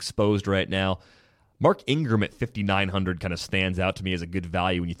can be exposed right now. Mark Ingram at 5,900 kind of stands out to me as a good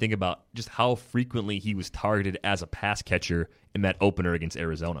value when you think about just how frequently he was targeted as a pass catcher in that opener against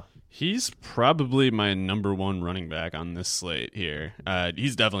Arizona. He's probably my number 1 running back on this slate here.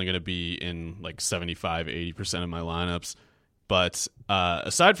 He's definitely going to be in like 75-80% of my lineups. But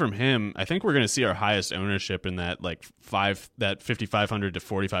aside from him, I think we're going to see our highest ownership in that like 5,500 to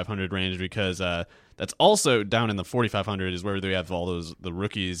 4,500 range, because that's also down in the 4,500 is where we have all the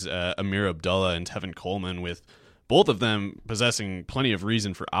rookies, Amir Abdullah and Tevin Coleman, with both of them possessing plenty of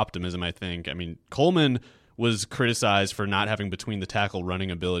reason for optimism, I think. I mean, Coleman was criticized for not having between the tackle running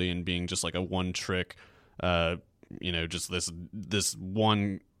ability and being just like a one-trick, just this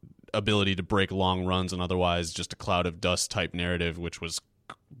one ability to break long runs and otherwise just a cloud of dust type narrative, which was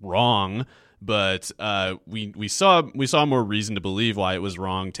wrong. But we saw more reason to believe why it was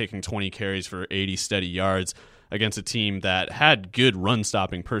wrong, taking 20 carries for 80 steady yards against a team that had good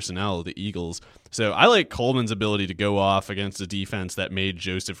run-stopping personnel, the Eagles. So I like Coleman's ability to go off against a defense that made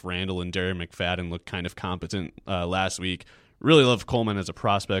Joseph Randle and Darren McFadden look kind of competent last week. Really love Coleman as a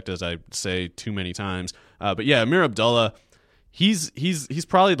prospect, as I say too many times. But yeah, Amir Abdullah, he's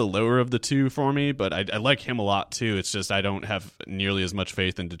probably the lower of the two for me, but I like him a lot too. It's just I don't have nearly as much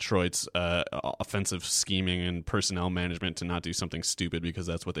faith in Detroit's offensive scheming and personnel management to not do something stupid, because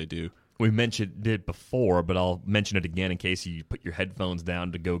that's what they do. We mentioned it before, but I'll mention it again in case you put your headphones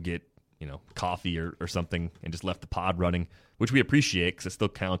down to go get coffee or something and just left the pod running, which we appreciate because it still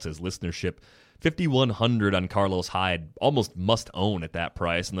counts as listenership. 5,100 on Carlos Hyde, almost must own at that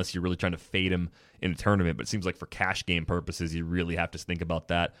price unless you're really trying to fade him in a tournament. But it seems like for cash game purposes, you really have to think about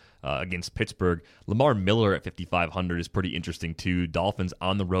that against Pittsburgh. Lamar Miller at 5,500 is pretty interesting too. Dolphins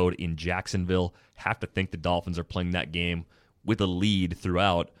on the road in Jacksonville. Have to think the Dolphins are playing that game with a lead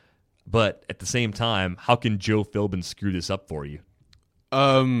throughout. But at the same time, how can Joe Philbin screw this up for you?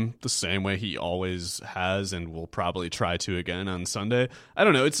 The same way he always has and will probably try to again on Sunday. I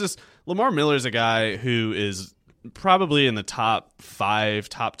don't know. It's just Lamar Miller's a guy who is probably in the top 5,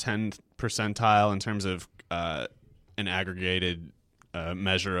 top 10 percentile in terms of an aggregated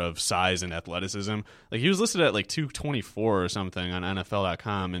measure of size and athleticism. Like he was listed at like 224 or something on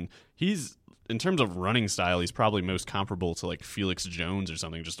NFL.com, and he's, in terms of running style, he's probably most comparable to like Felix Jones or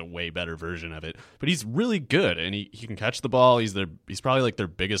something, just a way better version of it. But he's really good, and he can catch the ball. He's probably like their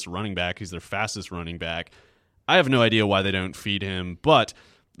biggest running back. He's their fastest running back. I have no idea why they don't feed him, but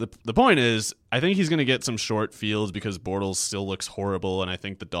the point is, I think he's going to get some short fields because Bortles still looks horrible, and I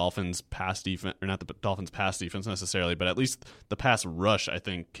think the Dolphins' pass defense, or not the Dolphins' pass defense necessarily, but at least the pass rush, I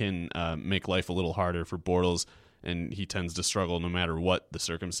think, can make life a little harder for Bortles, and he tends to struggle no matter what the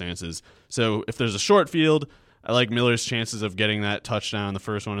circumstances. So if there's a short field, I like Miller's chances of getting that touchdown, the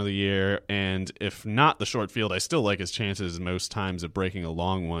first one of the year, and if not the short field, I still like his chances most times of breaking a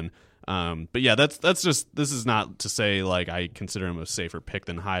long one. But yeah, that's just, this is not to say like I consider him a safer pick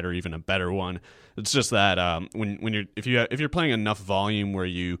than Hyde or even a better one. It's just that if you're playing enough volume where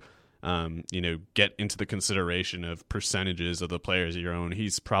you get into the consideration of percentages of the players of your own,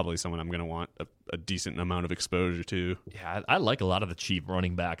 he's probably someone I'm going to want a decent amount of exposure to. Yeah, I like a lot of the cheap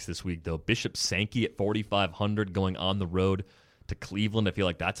running backs this week though. Bishop Sankey at 4,500 going on the road to Cleveland. I feel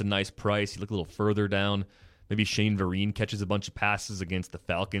like that's a nice price. You look a little further down. Maybe Shane Vereen catches a bunch of passes against the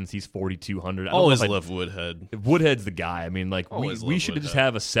Falcons. He's 4,200. Always love Woodhead. Woodhead's the guy. I mean, like we should Woodhead. just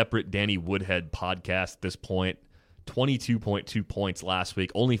have a separate Danny Woodhead podcast at this point. 22.2 points last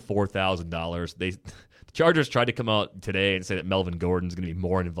week, only $4,000. The Chargers tried to come out today and say that Melvin Gordon's going to be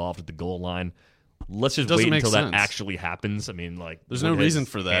more involved at the goal line. Let's just wait until that actually happens. I mean, like, there's no reason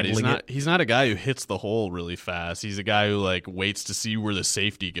for that. He's not a guy who hits the hole really fast. He's a guy who like waits to see where the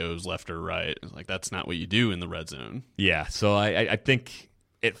safety goes, left or right. Like, that's not what you do in the red zone. Yeah, so I think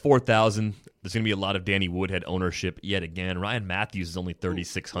at 4,000, there's going to be a lot of Danny Woodhead ownership yet again. Ryan Matthews is only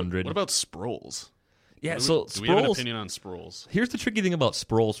 3,600. What about Sproles? Yeah, do we have an opinion on Sproles? Here's the tricky thing about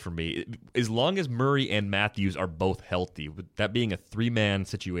Sproles for me. As long as Murray and Matthews are both healthy, with that being a three-man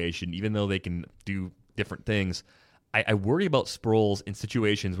situation, even though they can do different things, I worry about Sproles in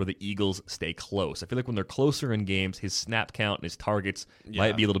situations where the Eagles stay close. I feel like when they're closer in games, his snap count and his targets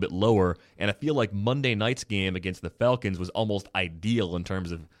might be a little bit lower, and I feel like Monday night's game against the Falcons was almost ideal in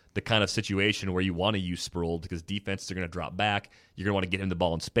terms of the kind of situation where you want to use Sproles because defenses are going to drop back. You're going to want to get him the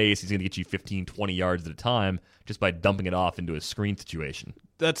ball in space. He's going to get you 15, 20 yards at a time just by dumping it off into a screen situation.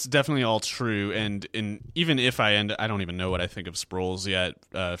 That's definitely all true. And even if I don't even know what I think of Sproles yet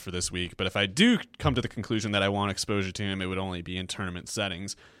for this week, but if I do come to the conclusion that I want exposure to him, it would only be in tournament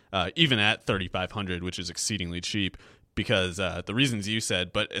settings, even at 3,500, which is exceedingly cheap because the reasons you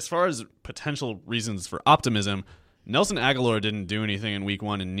said. But as far as potential reasons for optimism, Nelson Aguilar didn't do anything in week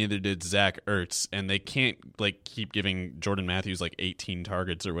 1, and neither did Zach Ertz, and they can't like keep giving Jordan Matthews like 18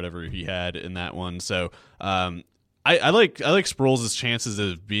 targets or whatever he had in that one. So I like Sproles' chances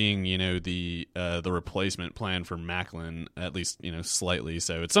of being the replacement plan for Macklin, at least slightly.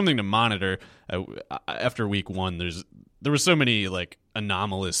 So it's something to monitor. After week 1, there were so many like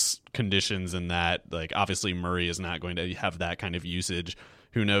anomalous conditions in that. Like obviously Murray is not going to have that kind of usage.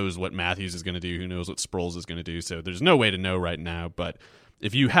 Who knows what Matthews is going to do? Who knows what Sproles is going to do? So there's no way to know right now. But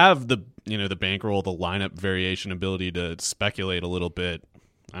if you have the bankroll, the lineup variation ability to speculate a little bit,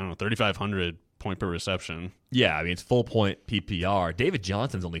 I don't know, 3,500 point per reception. Yeah, I mean it's full point PPR. David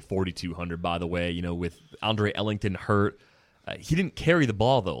Johnson's only 4,200, by the way. With Andre Ellington hurt. He didn't carry the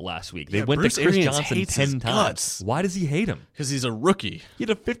ball, though, last week. They went Bruce to Chris Arians Johnson 10 times. Guts. Why does he hate him? Because he's a rookie. He had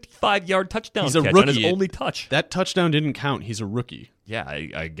a 55-yard touchdown catch on his only touch. That touchdown didn't count. He's a rookie. Yeah,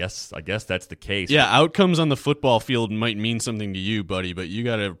 I guess that's the case. Yeah, outcomes on the football field might mean something to you, buddy, but you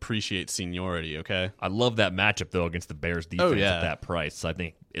got to appreciate seniority, okay? I love that matchup, though, against the Bears defense at that price. So I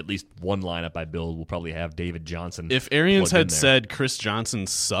think at least one lineup I build will probably have David Johnson. If Arians had said Chris Johnson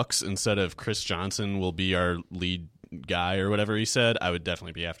sucks instead of Chris Johnson will be our lead guy or whatever he said, I would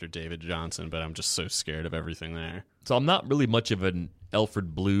definitely be after David Johnson, but I'm just so scared of everything there. So I'm not really much of an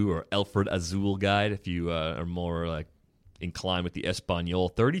Alfred Blue or Alfred Azul guy if you are more like inclined with the Espanol.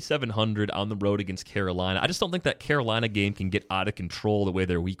 3,700 on the road against Carolina. I just don't think that Carolina game can get out of control the way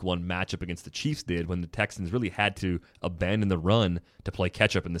their week 1 matchup against the Chiefs did when the Texans really had to abandon the run to play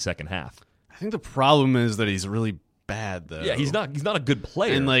catch up in the second half. I think the problem is that he's really bad, though. Yeah, he's not a good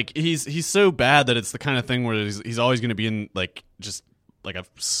player. And like he's so bad that it's the kind of thing where he's always going to be in like just like a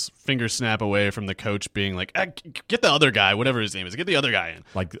finger snap away from the coach being like, get the other guy, whatever his name is, get the other guy in.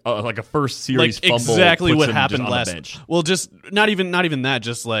 Like a first series like fumble. Exactly what happened last. Bench. Well, just not even that.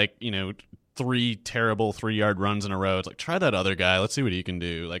 Just like 3 terrible 3-yard runs in a row. It's like, try that other guy. Let's see what he can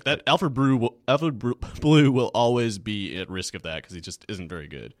do. Like that Alfred Blue will always be at risk of that because he just isn't very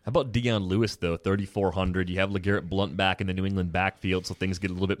good. How about Deion Lewis, though? 3,400. You have LeGarrette Blount back in the New England backfield, so things get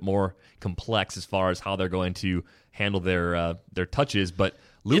a little bit more complex as far as how they're going to handle their touches. But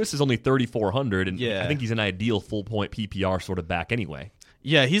Lewis is only 3,400, and I think he's an ideal full-point PPR sort of back anyway.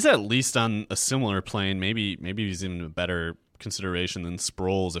 Yeah, he's at least on a similar plane. Maybe he's even a better consideration than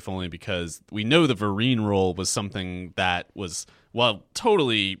Sproles, if only because we know the Vereen role was something that was, while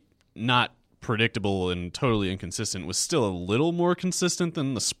totally not predictable and totally inconsistent, was still a little more consistent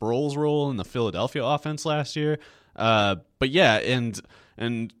than the Sproles role in the Philadelphia offense last year. But yeah,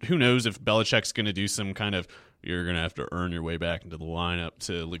 and who knows if Belichick's going to do some kind of you're going to have to earn your way back into the lineup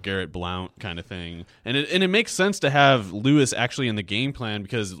to LeGarrette Blount kind of thing. And it makes sense to have Lewis actually in the game plan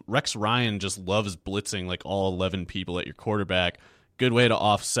because Rex Ryan just loves blitzing like all 11 people at your quarterback. Good way to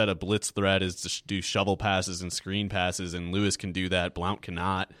offset a blitz threat is to do shovel passes and screen passes, and Lewis can do that. Blount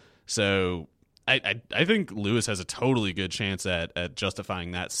cannot. So I think Lewis has a totally good chance at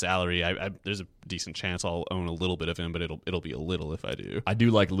justifying that salary. There's a decent chance I'll own a little bit of him, but it'll be a little if I do. I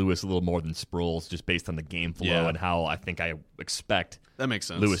do like Lewis a little more than Sproles, just based on the game flow and how I think I expect that makes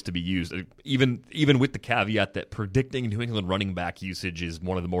sense. Lewis to be used. Even with the caveat that predicting New England running back usage is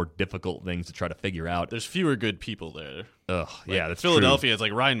one of the more difficult things to try to figure out. There's fewer good people there. Yeah, that's Philadelphia. true. It's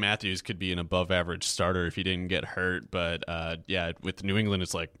like Ryan Matthews could be an above average starter if he didn't get hurt, but with New England,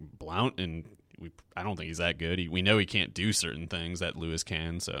 it's like Blount and I don't think he's that good. We know he can't do certain things that Lewis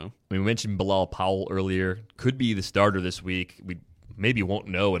can. So we mentioned Bilal Powell earlier. Could be the starter this week. We maybe won't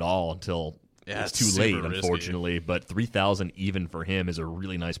know at all until it's too late, risky. unfortunately. But 3,000 even for him is a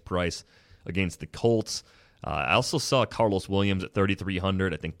really nice price against the Colts. I also saw Carlos Williams at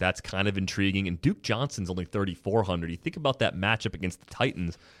 3,300. I think that's kind of intriguing. And Duke Johnson's only 3,400. You think about that matchup against the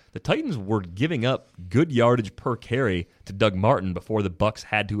Titans. The Titans were giving up good yardage per carry to Doug Martin before the Bucs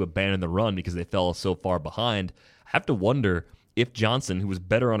had to abandon the run because they fell so far behind. I have to wonder if Johnson, who was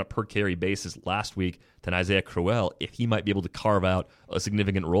better on a per carry basis last week than Isaiah Crowell, if he might be able to carve out a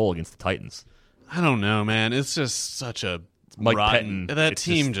significant role against the Titans. I don't know, man. It's just such a Mike rotten. Pettin, that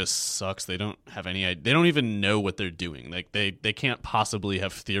team just sucks. They don't have any idea. They don't even know what they're doing. Like they can't possibly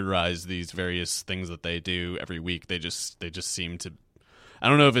have theorized these various things that they do every week. They just seem to. I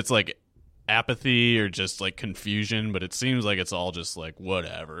don't know if it's like apathy or just like confusion, but it seems like it's all just like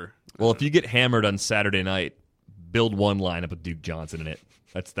whatever. Well, if you get hammered on Saturday night, build one lineup with Duke Johnson in it.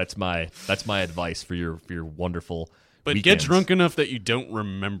 That's my advice for your wonderful. But weekends. get drunk enough that you don't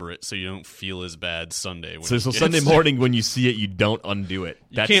remember it, so you don't feel as bad Sunday. So Sunday morning when you see it, you don't undo it.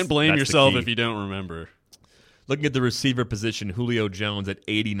 You can't blame yourself if you don't remember. Looking at the receiver position, Julio Jones at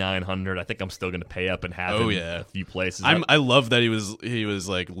 8,900. I think I'm still going to pay up and have him a few places. I love that he was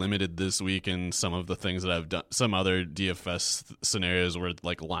like limited this week in some of the things that I've done. Some other DFS scenarios where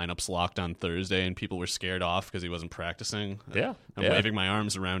like lineups locked on Thursday and people were scared off because he wasn't practicing. Yeah, I'm waving my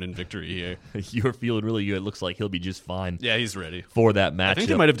arms around in victory here. You're feeling really good. It looks like he'll be just fine. Yeah, he's ready for that match. I think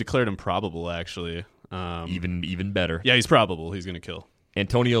they might have declared him probable actually. Even better. Yeah, he's probable. He's going to kill.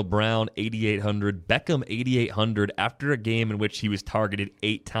 Antonio Brown, 8,800. Beckham, 8,800 after a game in which he was targeted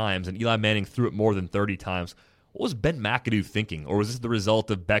 8 times, and Eli Manning threw it more than 30 times. What was Ben McAdoo thinking? Or was this the result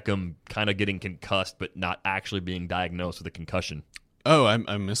of Beckham kind of getting concussed but not actually being diagnosed with a concussion? Oh,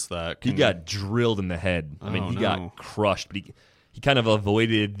 I missed that. He got drilled in the head. He got crushed, but he kind of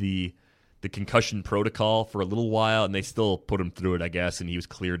avoided the concussion protocol for a little while, and they still put him through it, I guess, and he was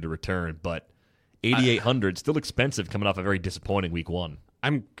cleared to return. But 8,800, still expensive coming off a very disappointing week one.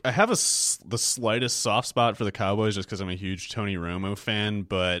 I have the slightest soft spot for the Cowboys just because I'm a huge Tony Romo fan,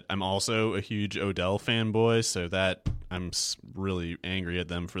 but I'm also a huge Odell fanboy, so that I'm really angry at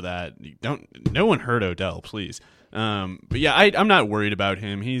them for that. No one hurt Odell, please. But yeah, I'm not worried about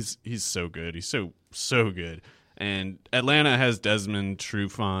him. He's so good. He's so good. And Atlanta has Desmond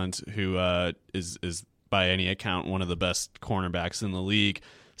Trufant, who is by any account one of the best cornerbacks in the league.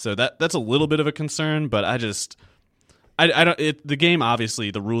 So that's a little bit of a concern, but I don't. The game,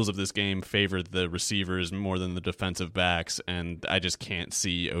 obviously, the rules of this game favor the receivers more than the defensive backs, and I just can't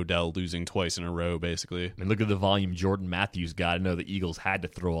see Odell losing twice in a row, basically. And look at the volume Jordan Matthews got. I know the Eagles had to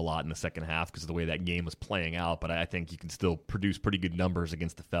throw a lot in the second half because of the way that game was playing out, but I think you can still produce pretty good numbers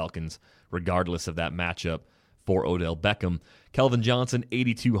against the Falcons, regardless of that matchup for Odell Beckham. Kelvin Johnson,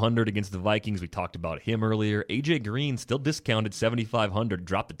 8,200 against the Vikings. We talked about him earlier. A.J. Green, still discounted, 7,500.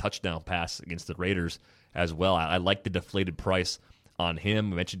 Dropped the touchdown pass against the Raiders as well. I like the deflated price on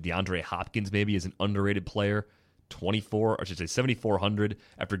him. We mentioned DeAndre Hopkins maybe is an underrated player. 7,400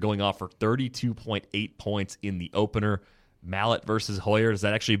 after going off for 32.8 points in the opener. Mallett versus Hoyer, does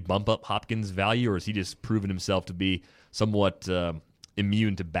that actually bump up Hopkins' value, or has he just proven himself to be somewhat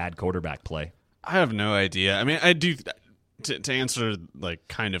immune to bad quarterback play? I have no idea. I mean, I do. To answer like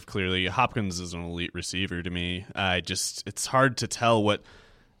kind of clearly, Hopkins is an elite receiver to me. It's hard to tell what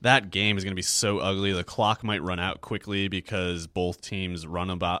that game is going to be so ugly. The clock might run out quickly because both teams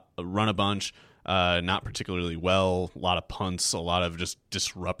run a bunch, not particularly well. A lot of punts, a lot of just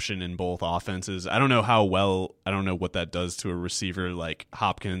disruption in both offenses. I don't know what that does to a receiver like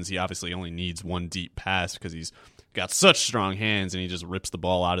Hopkins. He obviously only needs one deep pass because he's got such strong hands and he just rips the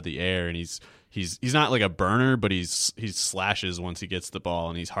ball out of the air, and he's not like a burner, but he slashes once he gets the ball,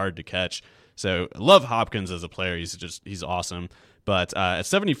 and he's hard to catch. So I love Hopkins as a player. He's awesome. But at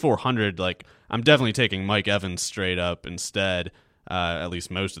 7,400, like, I'm definitely taking Mike Evans straight up instead, at least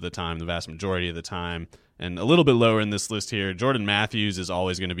most of the time, the vast majority of the time. And a little bit lower in this list here, Jordan Matthews is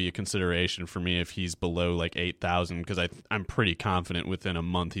always going to be a consideration for me if he's below like 8,000, because I'm pretty confident within a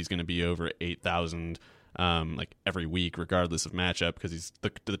month he's going to be over 8,000 like every week, regardless of matchup, because he's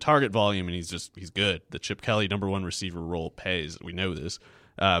the target volume, and he's good. The Chip Kelly #1 receiver role pays. We know this.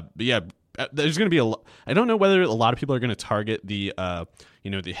 But yeah, there's going to be I don't know whether a lot of people are going to target the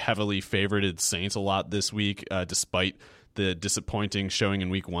the heavily favorited Saints a lot this week, despite the disappointing showing in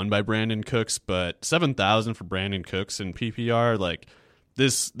week 1 by Brandon Cooks. But 7,000 for Brandon Cooks in PPR, like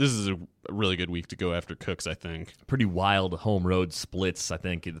this is a really good week to go after Cooks. I think pretty wild home road splits. I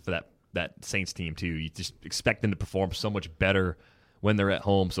think for that Saints team too. You just expect them to perform so much better when they're at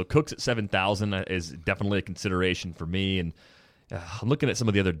home. So Cooks at 7,000 is definitely a consideration for me. And I'm looking at some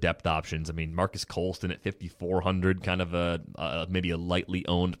of the other depth options. I mean, Marcus Colston at 5,400, kind of maybe a lightly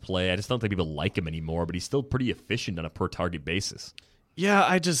owned play. I just don't think people like him anymore, but he's still pretty efficient on a per target basis. Yeah,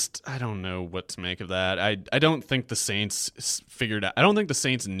 I don't know what to make of that. I don't think the Saints figured out. I don't think the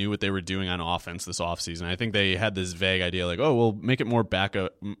Saints knew what they were doing on offense this offseason. I think they had this vague idea like, oh, we'll make it more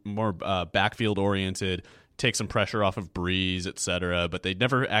backfield oriented, take some pressure off of Breeze, etc. But they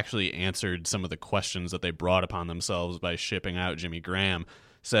never actually answered some of the questions that they brought upon themselves by shipping out Jimmy Graham.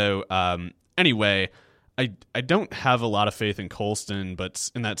 So anyway, I don't have a lot of faith in Colston, but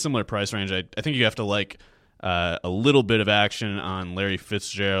in that similar price range, I think you have to like a little bit of action on Larry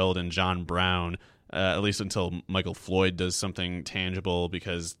Fitzgerald and John Brown, at least until Michael Floyd does something tangible,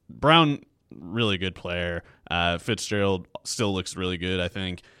 because Brown, really good player. Fitzgerald still looks really good, I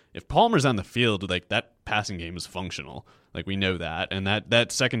think. If Palmer's on the field, like, that passing game is functional. Like, we know that. And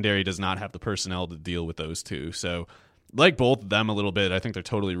that secondary does not have the personnel to deal with those two. So, like both of them a little bit, I think they're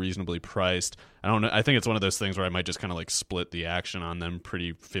totally reasonably priced. I don't know. I think it's one of those things where I might just kind of like split the action on them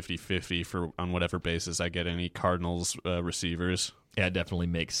pretty 50-50 on whatever basis I get any Cardinals receivers. Yeah, it definitely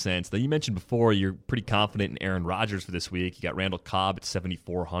makes sense. Now, you mentioned before you're pretty confident in Aaron Rodgers for this week. You got Randall Cobb at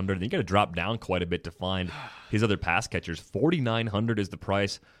 7,400. And you got to drop down quite a bit to find his other pass catchers. 4,900 is the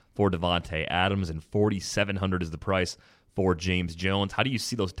price for Devontae Adams, and 4,700 is the price for James Jones. How do you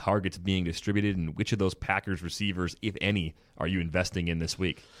see those targets being distributed, and which of those Packers receivers, if any, are you investing in this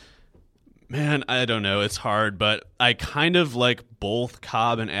week? Man, I don't know. It's hard, but I kind of like both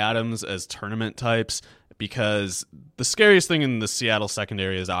Cobb and Adams as tournament types, because the scariest thing in the Seattle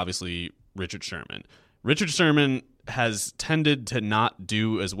secondary is obviously Richard Sherman. Richard Sherman has tended to not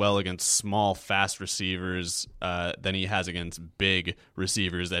do as well against small, fast receivers than he has against big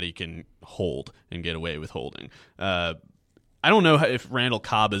receivers that he can hold and get away with holding. I don't know if Randall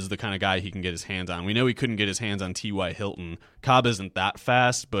Cobb is the kind of guy he can get his hands on. We know he couldn't get his hands on T.Y. Hilton. Cobb isn't that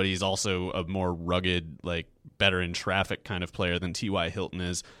fast, but he's also a more rugged, like, better in traffic kind of player than T.Y. Hilton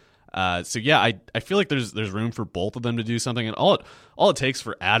is. So yeah, I feel like there's room for both of them to do something, and all it takes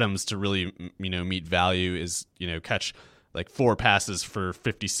for Adams to really meet value is catch like 4 passes for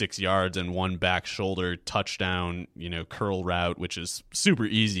 56 yards and 1 back shoulder touchdown, curl route, which is super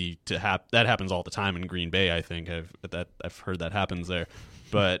easy to that happens all the time in Green Bay. I think I've heard that happens there,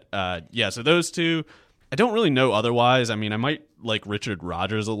 but yeah, so those two. I don't really know otherwise. I mean, I might like Richard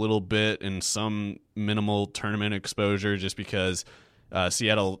Rodgers a little bit in some minimal tournament exposure, just because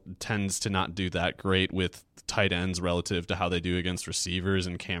Seattle tends to not do that great with tight ends relative to how they do against receivers,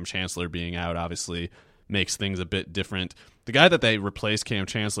 and Cam Chancellor being out obviously makes things a bit different. The guy that they replaced Cam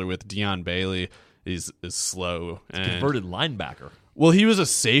Chancellor with, Deion Bailey, is slow. He's a converted linebacker. Well, he was a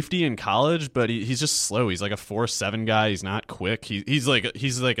safety in college, but he's just slow. He's like a 4.7 guy. He's not quick. He's like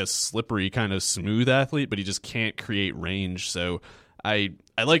a slippery kind of smooth athlete, but he just can't create range. So I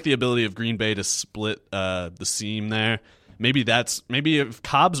like the ability of Green Bay to split the seam there. Maybe if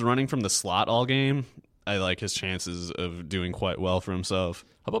Cobb's running from the slot all game, I like his chances of doing quite well for himself.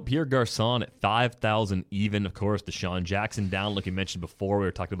 How about Pierre Garçon at 5,000 even? Of course, Deshaun Jackson down, like you mentioned before. We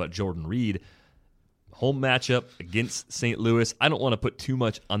were talking about Jordan Reed. Home matchup against St. Louis. I don't want to put too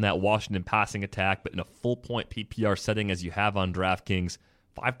much on that Washington passing attack, but in a full-point PPR setting as you have on DraftKings,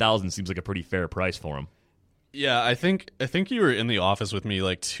 5,000 seems like a pretty fair price for him. Yeah, I think you were in the office with me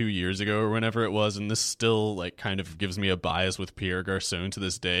like 2 years ago or whenever it was, and this still like kind of gives me a bias with Pierre Garçon to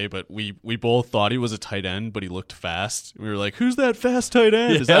this day. But we both thought he was a tight end, but he looked fast. We were like, "Who's that fast tight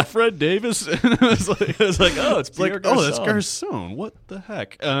end? Is that Fred Davis?" And it was like, "Oh, it's Pierre Garçon. Oh, that's Garçon. What the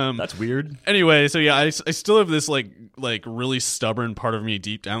heck?" That's weird. Anyway, so yeah, I still have this like really stubborn part of me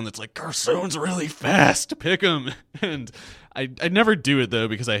deep down that's like, Garçon's really fast. Pick him. And I never do it, though,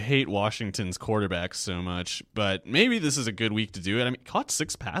 because I hate Washington's quarterbacks so much. But maybe this is a good week to do it. I mean, caught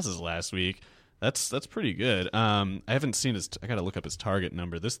 6 passes last week. That's pretty good. I haven't seen his. I got to look up his target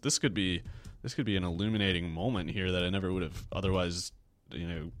number. This could be an illuminating moment here that I never would have otherwise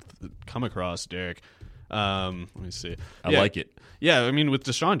come across, Derek. Let me see. I like it. Yeah, I mean, with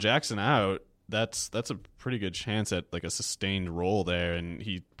Deshaun Jackson out, that's a pretty good chance at like a sustained role there, and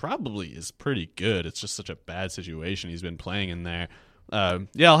he probably is pretty good. It's just such a bad situation he's been playing in there.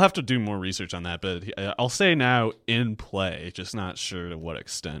 Yeah, I'll have to do more research on that, but I'll say now in play, just not sure to what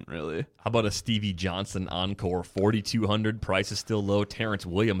extent, really. How about a Stevie Johnson encore, 4,200? Price is still low. Terrence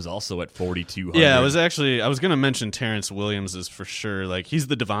Williams also at 4,200. Yeah, I was going to mention Terrence Williams is for sure. Like, he's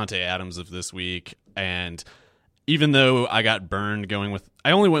the Devontae Adams of this week, and even though I got burned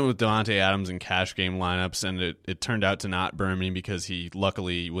I only went with Devontae Adams in cash game lineups, and it turned out to not burn me because he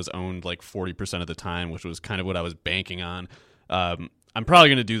luckily was owned like 40% of the time, which was kind of what I was banking on. I'm probably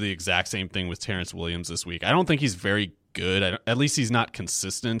going to do the exact same thing with Terrence Williams this week. I don't think he's very good. At least he's not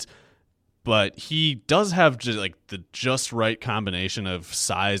consistent. But he does have the just right combination of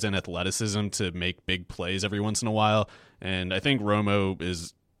size and athleticism to make big plays every once in a while. And I think Romo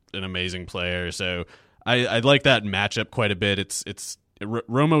is an amazing player. So I like that matchup quite a bit.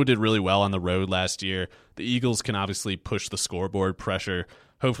 Romo did really well on the road last year. The Eagles can obviously push the scoreboard pressure.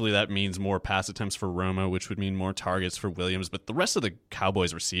 Hopefully that means more pass attempts for Romo, which would mean more targets for Williams. But the rest of the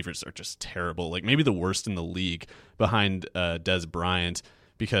Cowboys receivers are just terrible. Like maybe the worst in the league behind Dez Bryant,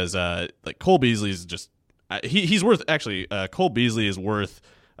 because Cole Beasley is just he's worth Cole Beasley is worth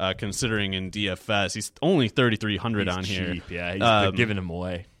considering in DFS. He's only 3,300 on here. Cheap. Yeah, they're giving him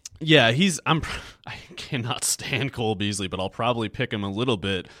away. Yeah, I cannot stand Cole Beasley, but I'll probably pick him a little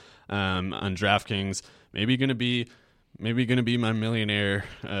bit on DraftKings. Maybe gonna be my millionaire.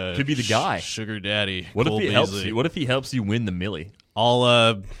 Could be the guy, sugar daddy. What Cole if he Beasley. helps you? What if he helps you win the millie?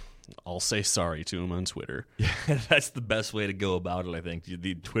 I'll say sorry to him on Twitter. That's the best way to go about it. I think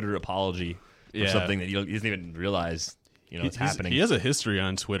the Twitter apology for something that he doesn't even realize. It's happening. He has a history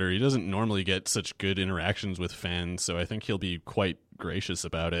on Twitter. He doesn't normally get such good interactions with fans, so I think he'll be quite gracious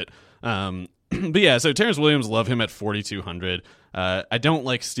about it. But yeah, so Terrence Williams, love him at 4,200. I don't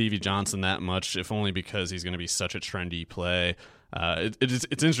like Stevie Johnson that much, if only because he's going to be such a trendy play.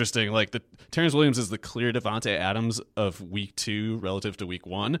 It's interesting. Terrence Williams is the clear Devontae Adams of week 2 relative to week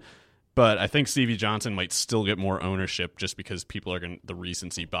 1. But I think Stevie Johnson might still get more ownership just because people are the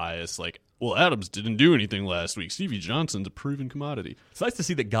recency bias. Adams didn't do anything last week. Stevie Johnson's a proven commodity. It's nice to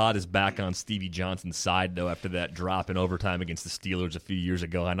see that God is back on Stevie Johnson's side, though, after that drop in overtime against the Steelers a few years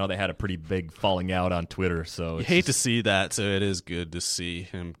ago. I know they had a pretty big falling out on Twitter. So you hate to see that, so it is good to see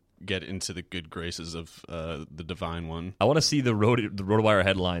him get into the good graces of the Divine One. I want to see the RotoWire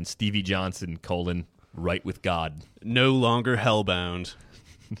headline, Stevie Johnson, right with God. No longer hellbound.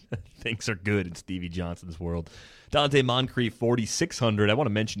 Things are good in Stevie Johnson's world. Dante Moncrief, 4,600. I want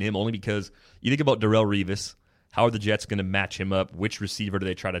to mention him only because you think about Darrelle Revis. How are the Jets going to match him up? Which receiver do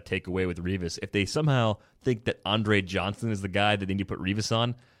they try to take away with Revis? If they somehow think that Andre Johnson is the guy that they need to put Revis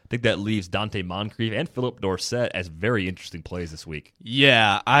on, I think that leaves Dante Moncrief and Philip Dorsett as very interesting plays this week.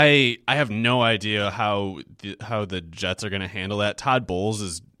 Yeah, I have no idea how the Jets are going to handle that. Todd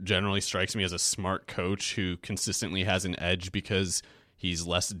Bowles generally strikes me as a smart coach who consistently has an edge because he's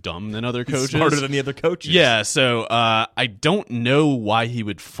less dumb than other coaches. He's smarter than the other coaches. Yeah, so I don't know why he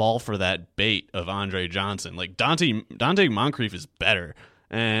would fall for that bait of Andre Johnson. Dante Moncrief is better,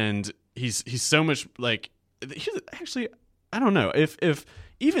 and he's so much actually, I don't know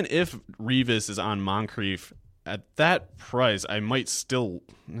even if Revis is on Moncrief at that price, I might still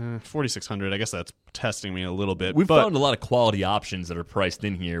 4,600. I guess that's testing me a little bit. We've found a lot of quality options that are priced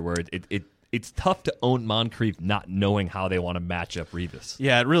in here where it's tough to own Moncrief not knowing how they want to match up Revis.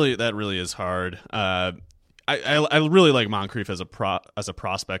 Yeah, that really is hard. I really like Moncrief as a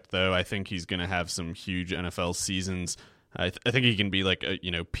prospect, though. I think he's going to have some huge NFL seasons. I think he can be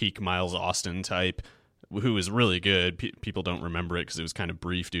peak Miles Austin type, who is really good. People don't remember it because it was kind of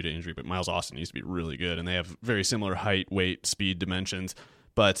brief due to injury, but Miles Austin used to be really good, and they have very similar height, weight, speed dimensions.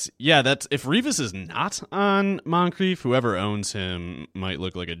 But yeah, if Revis is not on Moncrief, whoever owns him might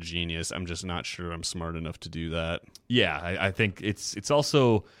look like a genius. I'm just not sure I'm smart enough to do that. Yeah, I think it's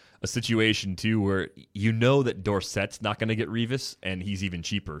also a situation too where that Dorsett's not going to get Revis, and he's even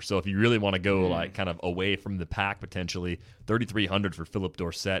cheaper. So if you really want to go kind of away from the pack, potentially 3,300 for Philip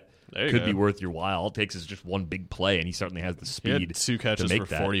Dorsett could be worth your while. All it takes is just one big play, and he certainly has the speed. He had 2 catches for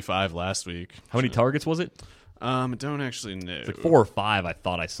 45 last week. How many targets was it? Don't actually know. It's 4 or 5 I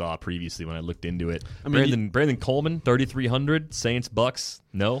thought I saw previously when I looked into it. Brandon Coleman, 3,300. Saints, Bucks,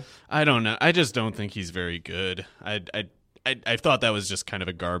 no? I don't know. I just don't think he's very good. I thought that was just kind of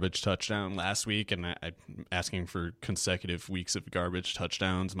a garbage touchdown last week, and I'm asking for consecutive weeks of garbage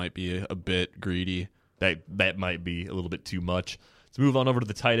touchdowns might be a bit greedy. That might be a little bit too much. Let's move on over to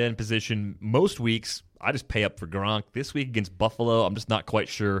the tight end position. Most weeks, I just pay up for Gronk. This week against Buffalo, I'm just not quite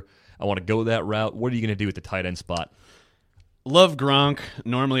sure I want to go that route. What are you going to do with the tight end spot? Love Gronk.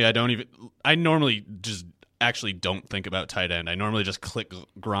 Normally, I normally just actually don't think about tight end. I normally just click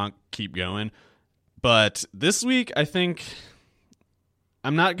Gronk, keep going. But this week, I think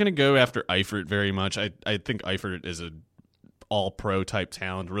I'm not going to go after Eifert very much. I think Eifert is an all-pro type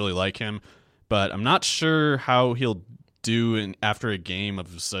talent. Really like him. But I'm not sure how he'll do after a game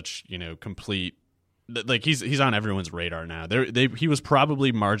of such, complete... he's on everyone's radar now. He was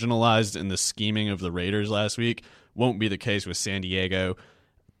probably marginalized in the scheming of the Raiders last week. Won't be the case with San Diego.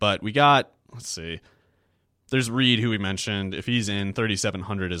 But we got, let's see... There's Reed, who we mentioned. If he's in,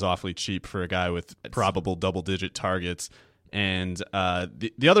 3,700 is awfully cheap for a guy with probable double-digit targets. And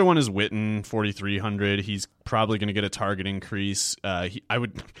the other one is Witten, 4,300. He's probably going to get a target increase. I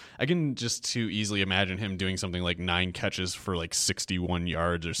can just too easily imagine him doing something like 9 catches for like 61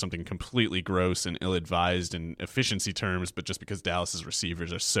 yards or something completely gross and ill-advised in efficiency terms, but just because Dallas's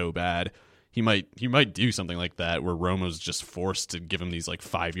receivers are so bad, he might do something like that where Romo's just forced to give him these like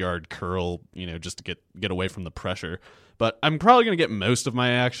 5-yard curl, just to get away from the pressure. But I'm probably going to get most of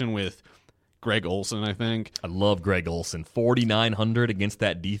my action with Greg Olsen, I think. I love Greg Olsen. 4,900 against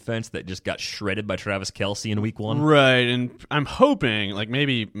that defense that just got shredded by Travis Kelce in week 1. Right, and I'm hoping, like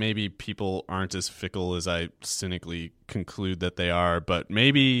maybe people aren't as fickle as I cynically conclude that they are, but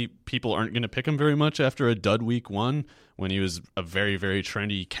maybe people aren't going to pick him very much after a dud week 1 when he was a very, very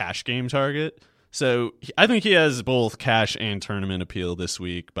trendy cash game target. So I think he has both cash and tournament appeal this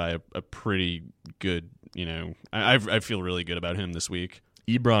week by a pretty good, I feel really good about him this week.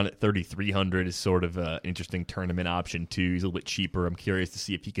 Ebron at 3,300 is sort of an interesting tournament option, too. He's a little bit cheaper. I'm curious to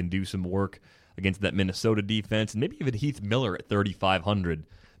see if he can do some work against that Minnesota defense. And maybe even Heath Miller at 3,500. I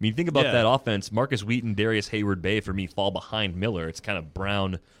mean, think about that offense. Marcus Wheaton, Darius Hayward-Bay, for me, fall behind Miller. It's kind of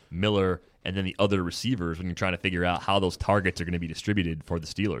Brown, Miller, and then the other receivers when you're trying to figure out how those targets are going to be distributed for the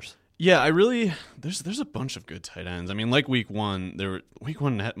Steelers. Yeah, there's a bunch of good tight ends. I mean, like week 1, week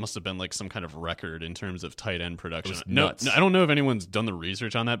 1 must have been like some kind of record in terms of tight end production. No, I don't know if anyone's done the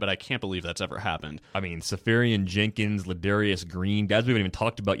research on that, but I can't believe that's ever happened. I mean, Safarian Jenkins, Ladarius Green, guys we haven't even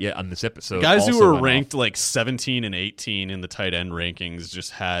talked about yet on this episode. Guys who were ranked like 17 and 18 in the tight end rankings just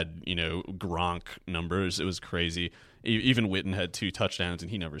had, Gronk numbers. It was crazy. Even Witten had 2 touchdowns,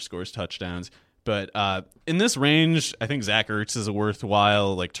 and he never scores touchdowns. But in this range, I think Zach Ertz is a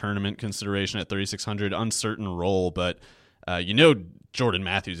worthwhile tournament consideration at 3,600. Uncertain role, but Jordan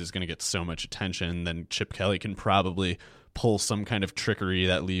Matthews is going to get so much attention. Then Chip Kelly can probably pull some kind of trickery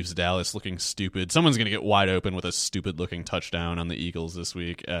that leaves Dallas looking stupid. Someone's going to get wide open with a stupid-looking touchdown on the Eagles this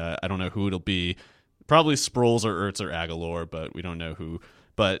week. I don't know who it'll be. Probably Sproles or Ertz or Aguilar, but we don't know who.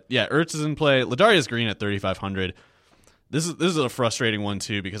 But yeah, Ertz is in play. Ladarius Green at 3,500. This is a frustrating one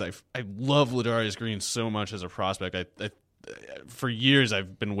too because I love Ladarius Green so much as a prospect. I for years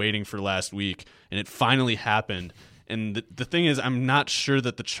I've been waiting for last week, and it finally happened. And the thing is, I'm not sure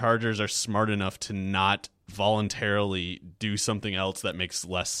that the Chargers are smart enough to not voluntarily do something else that makes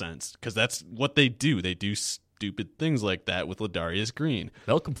less sense, because that's what they do. They do stupid things like that with Ladarius Green.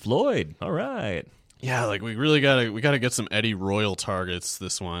 Malcolm Floyd. All right. Yeah, we really gotta get some Eddie Royal targets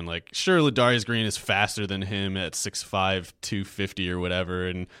this one. Sure, Ladarius Green is faster than him at 6'5", 250 or whatever,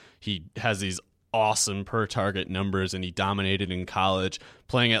 and he has these awesome per target numbers, and he dominated in college.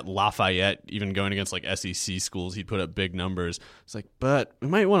 Playing at Lafayette, even going against SEC schools, he'd put up big numbers. It's but we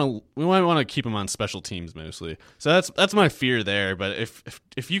might want to keep him on special teams mostly. So that's my fear there. But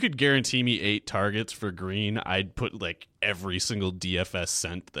if you could guarantee me 8 targets for Green, I'd put every single DFS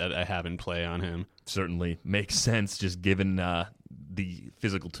cent that I have in play on him. Certainly makes sense, just given the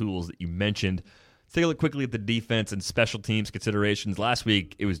physical tools that you mentioned. Let's take a look quickly at the defense and special teams considerations. Last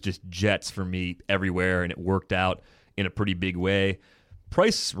week, it was just Jets for me everywhere, and it worked out in a pretty big way.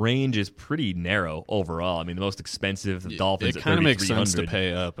 Price range is pretty narrow overall. I mean, the most expensive, the Dolphins at 3,300. It kind of makes sense to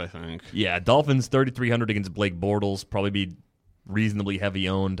pay up, I think. Yeah, Dolphins 3,300 against Blake Bortles, probably be reasonably heavy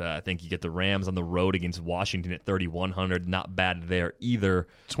owned. I think you get the Rams on the road against Washington at 3,100. Not bad there either.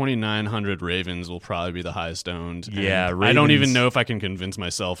 2,900 Ravens will probably be the highest owned. Yeah, Ravens, I don't even know if I can convince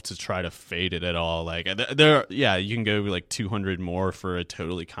myself to try to fade it at all. You can go 200 more for a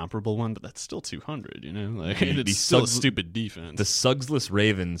totally comparable one, but that's still 200. It's still a stupid defense. The Sugsless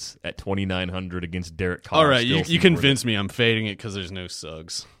Ravens at 2,900 against Derek Carr. All right, you convince me. I'm fading it because there's no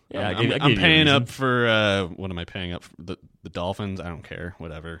Suggs. Yeah, I'm paying up for what am I paying up for? The Dolphins? I don't care.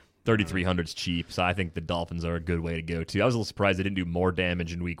 Whatever. 3,300's cheap, so I think the Dolphins are a good way to go too. I was a little surprised they didn't do more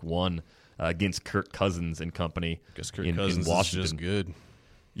damage in week 1 against Kirk Cousins and company. I guess Kirk Cousins in Washington. Is just good.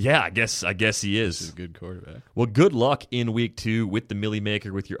 Yeah, I guess he is. He's a good quarterback. Well, good luck in week 2 with the Millie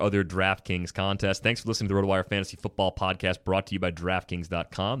Maker with your other DraftKings contest. Thanks for listening to the RotoWire Fantasy Football Podcast, brought to you by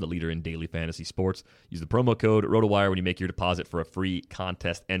DraftKings.com, the leader in daily fantasy sports. Use the promo code RotoWire when you make your deposit for a free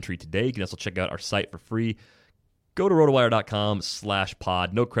contest entry today. You can also check out our site for free. Go to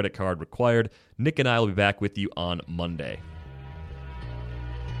rotowire.com/pod. No credit card required. Nick and I will be back with you on Monday.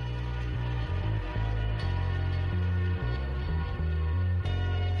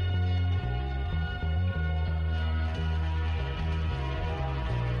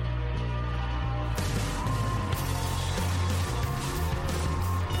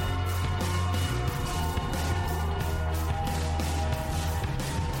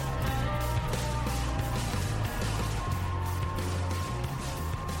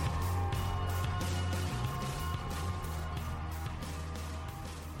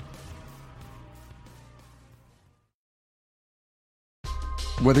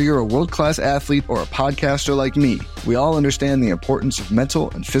 Whether you're a world-class athlete or a podcaster like me, we all understand the importance of mental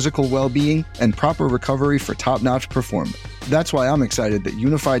and physical well-being and proper recovery for top-notch performance. That's why I'm excited that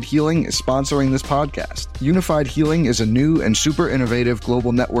Unified Healing is sponsoring this podcast. Unified Healing is a new and super innovative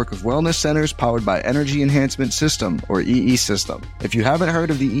global network of wellness centers powered by Energy Enhancement System, or EE System. If you haven't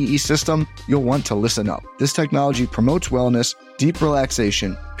heard of the EE System, you'll want to listen up. This technology promotes wellness, deep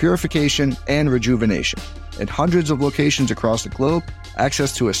relaxation, purification, and rejuvenation. At hundreds of locations across the globe,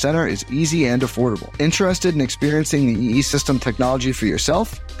 access to a center is easy and affordable. Interested in experiencing the EE System technology for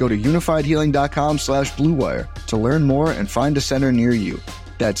yourself? Go to unifiedhealing.com/bluewire to learn more and find a center near you.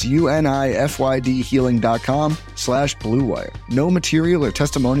 That's unifydhealing.com/bluewire. No material or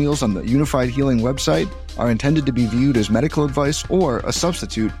testimonials on the Unified Healing website are intended to be viewed as medical advice or a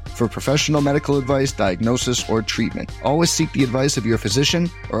substitute for professional medical advice, diagnosis, or treatment. Always seek the advice of your physician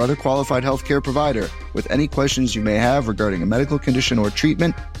or other qualified healthcare provider with any questions you may have regarding a medical condition or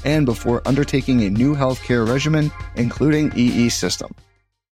treatment and before undertaking a new healthcare regimen, including EE System.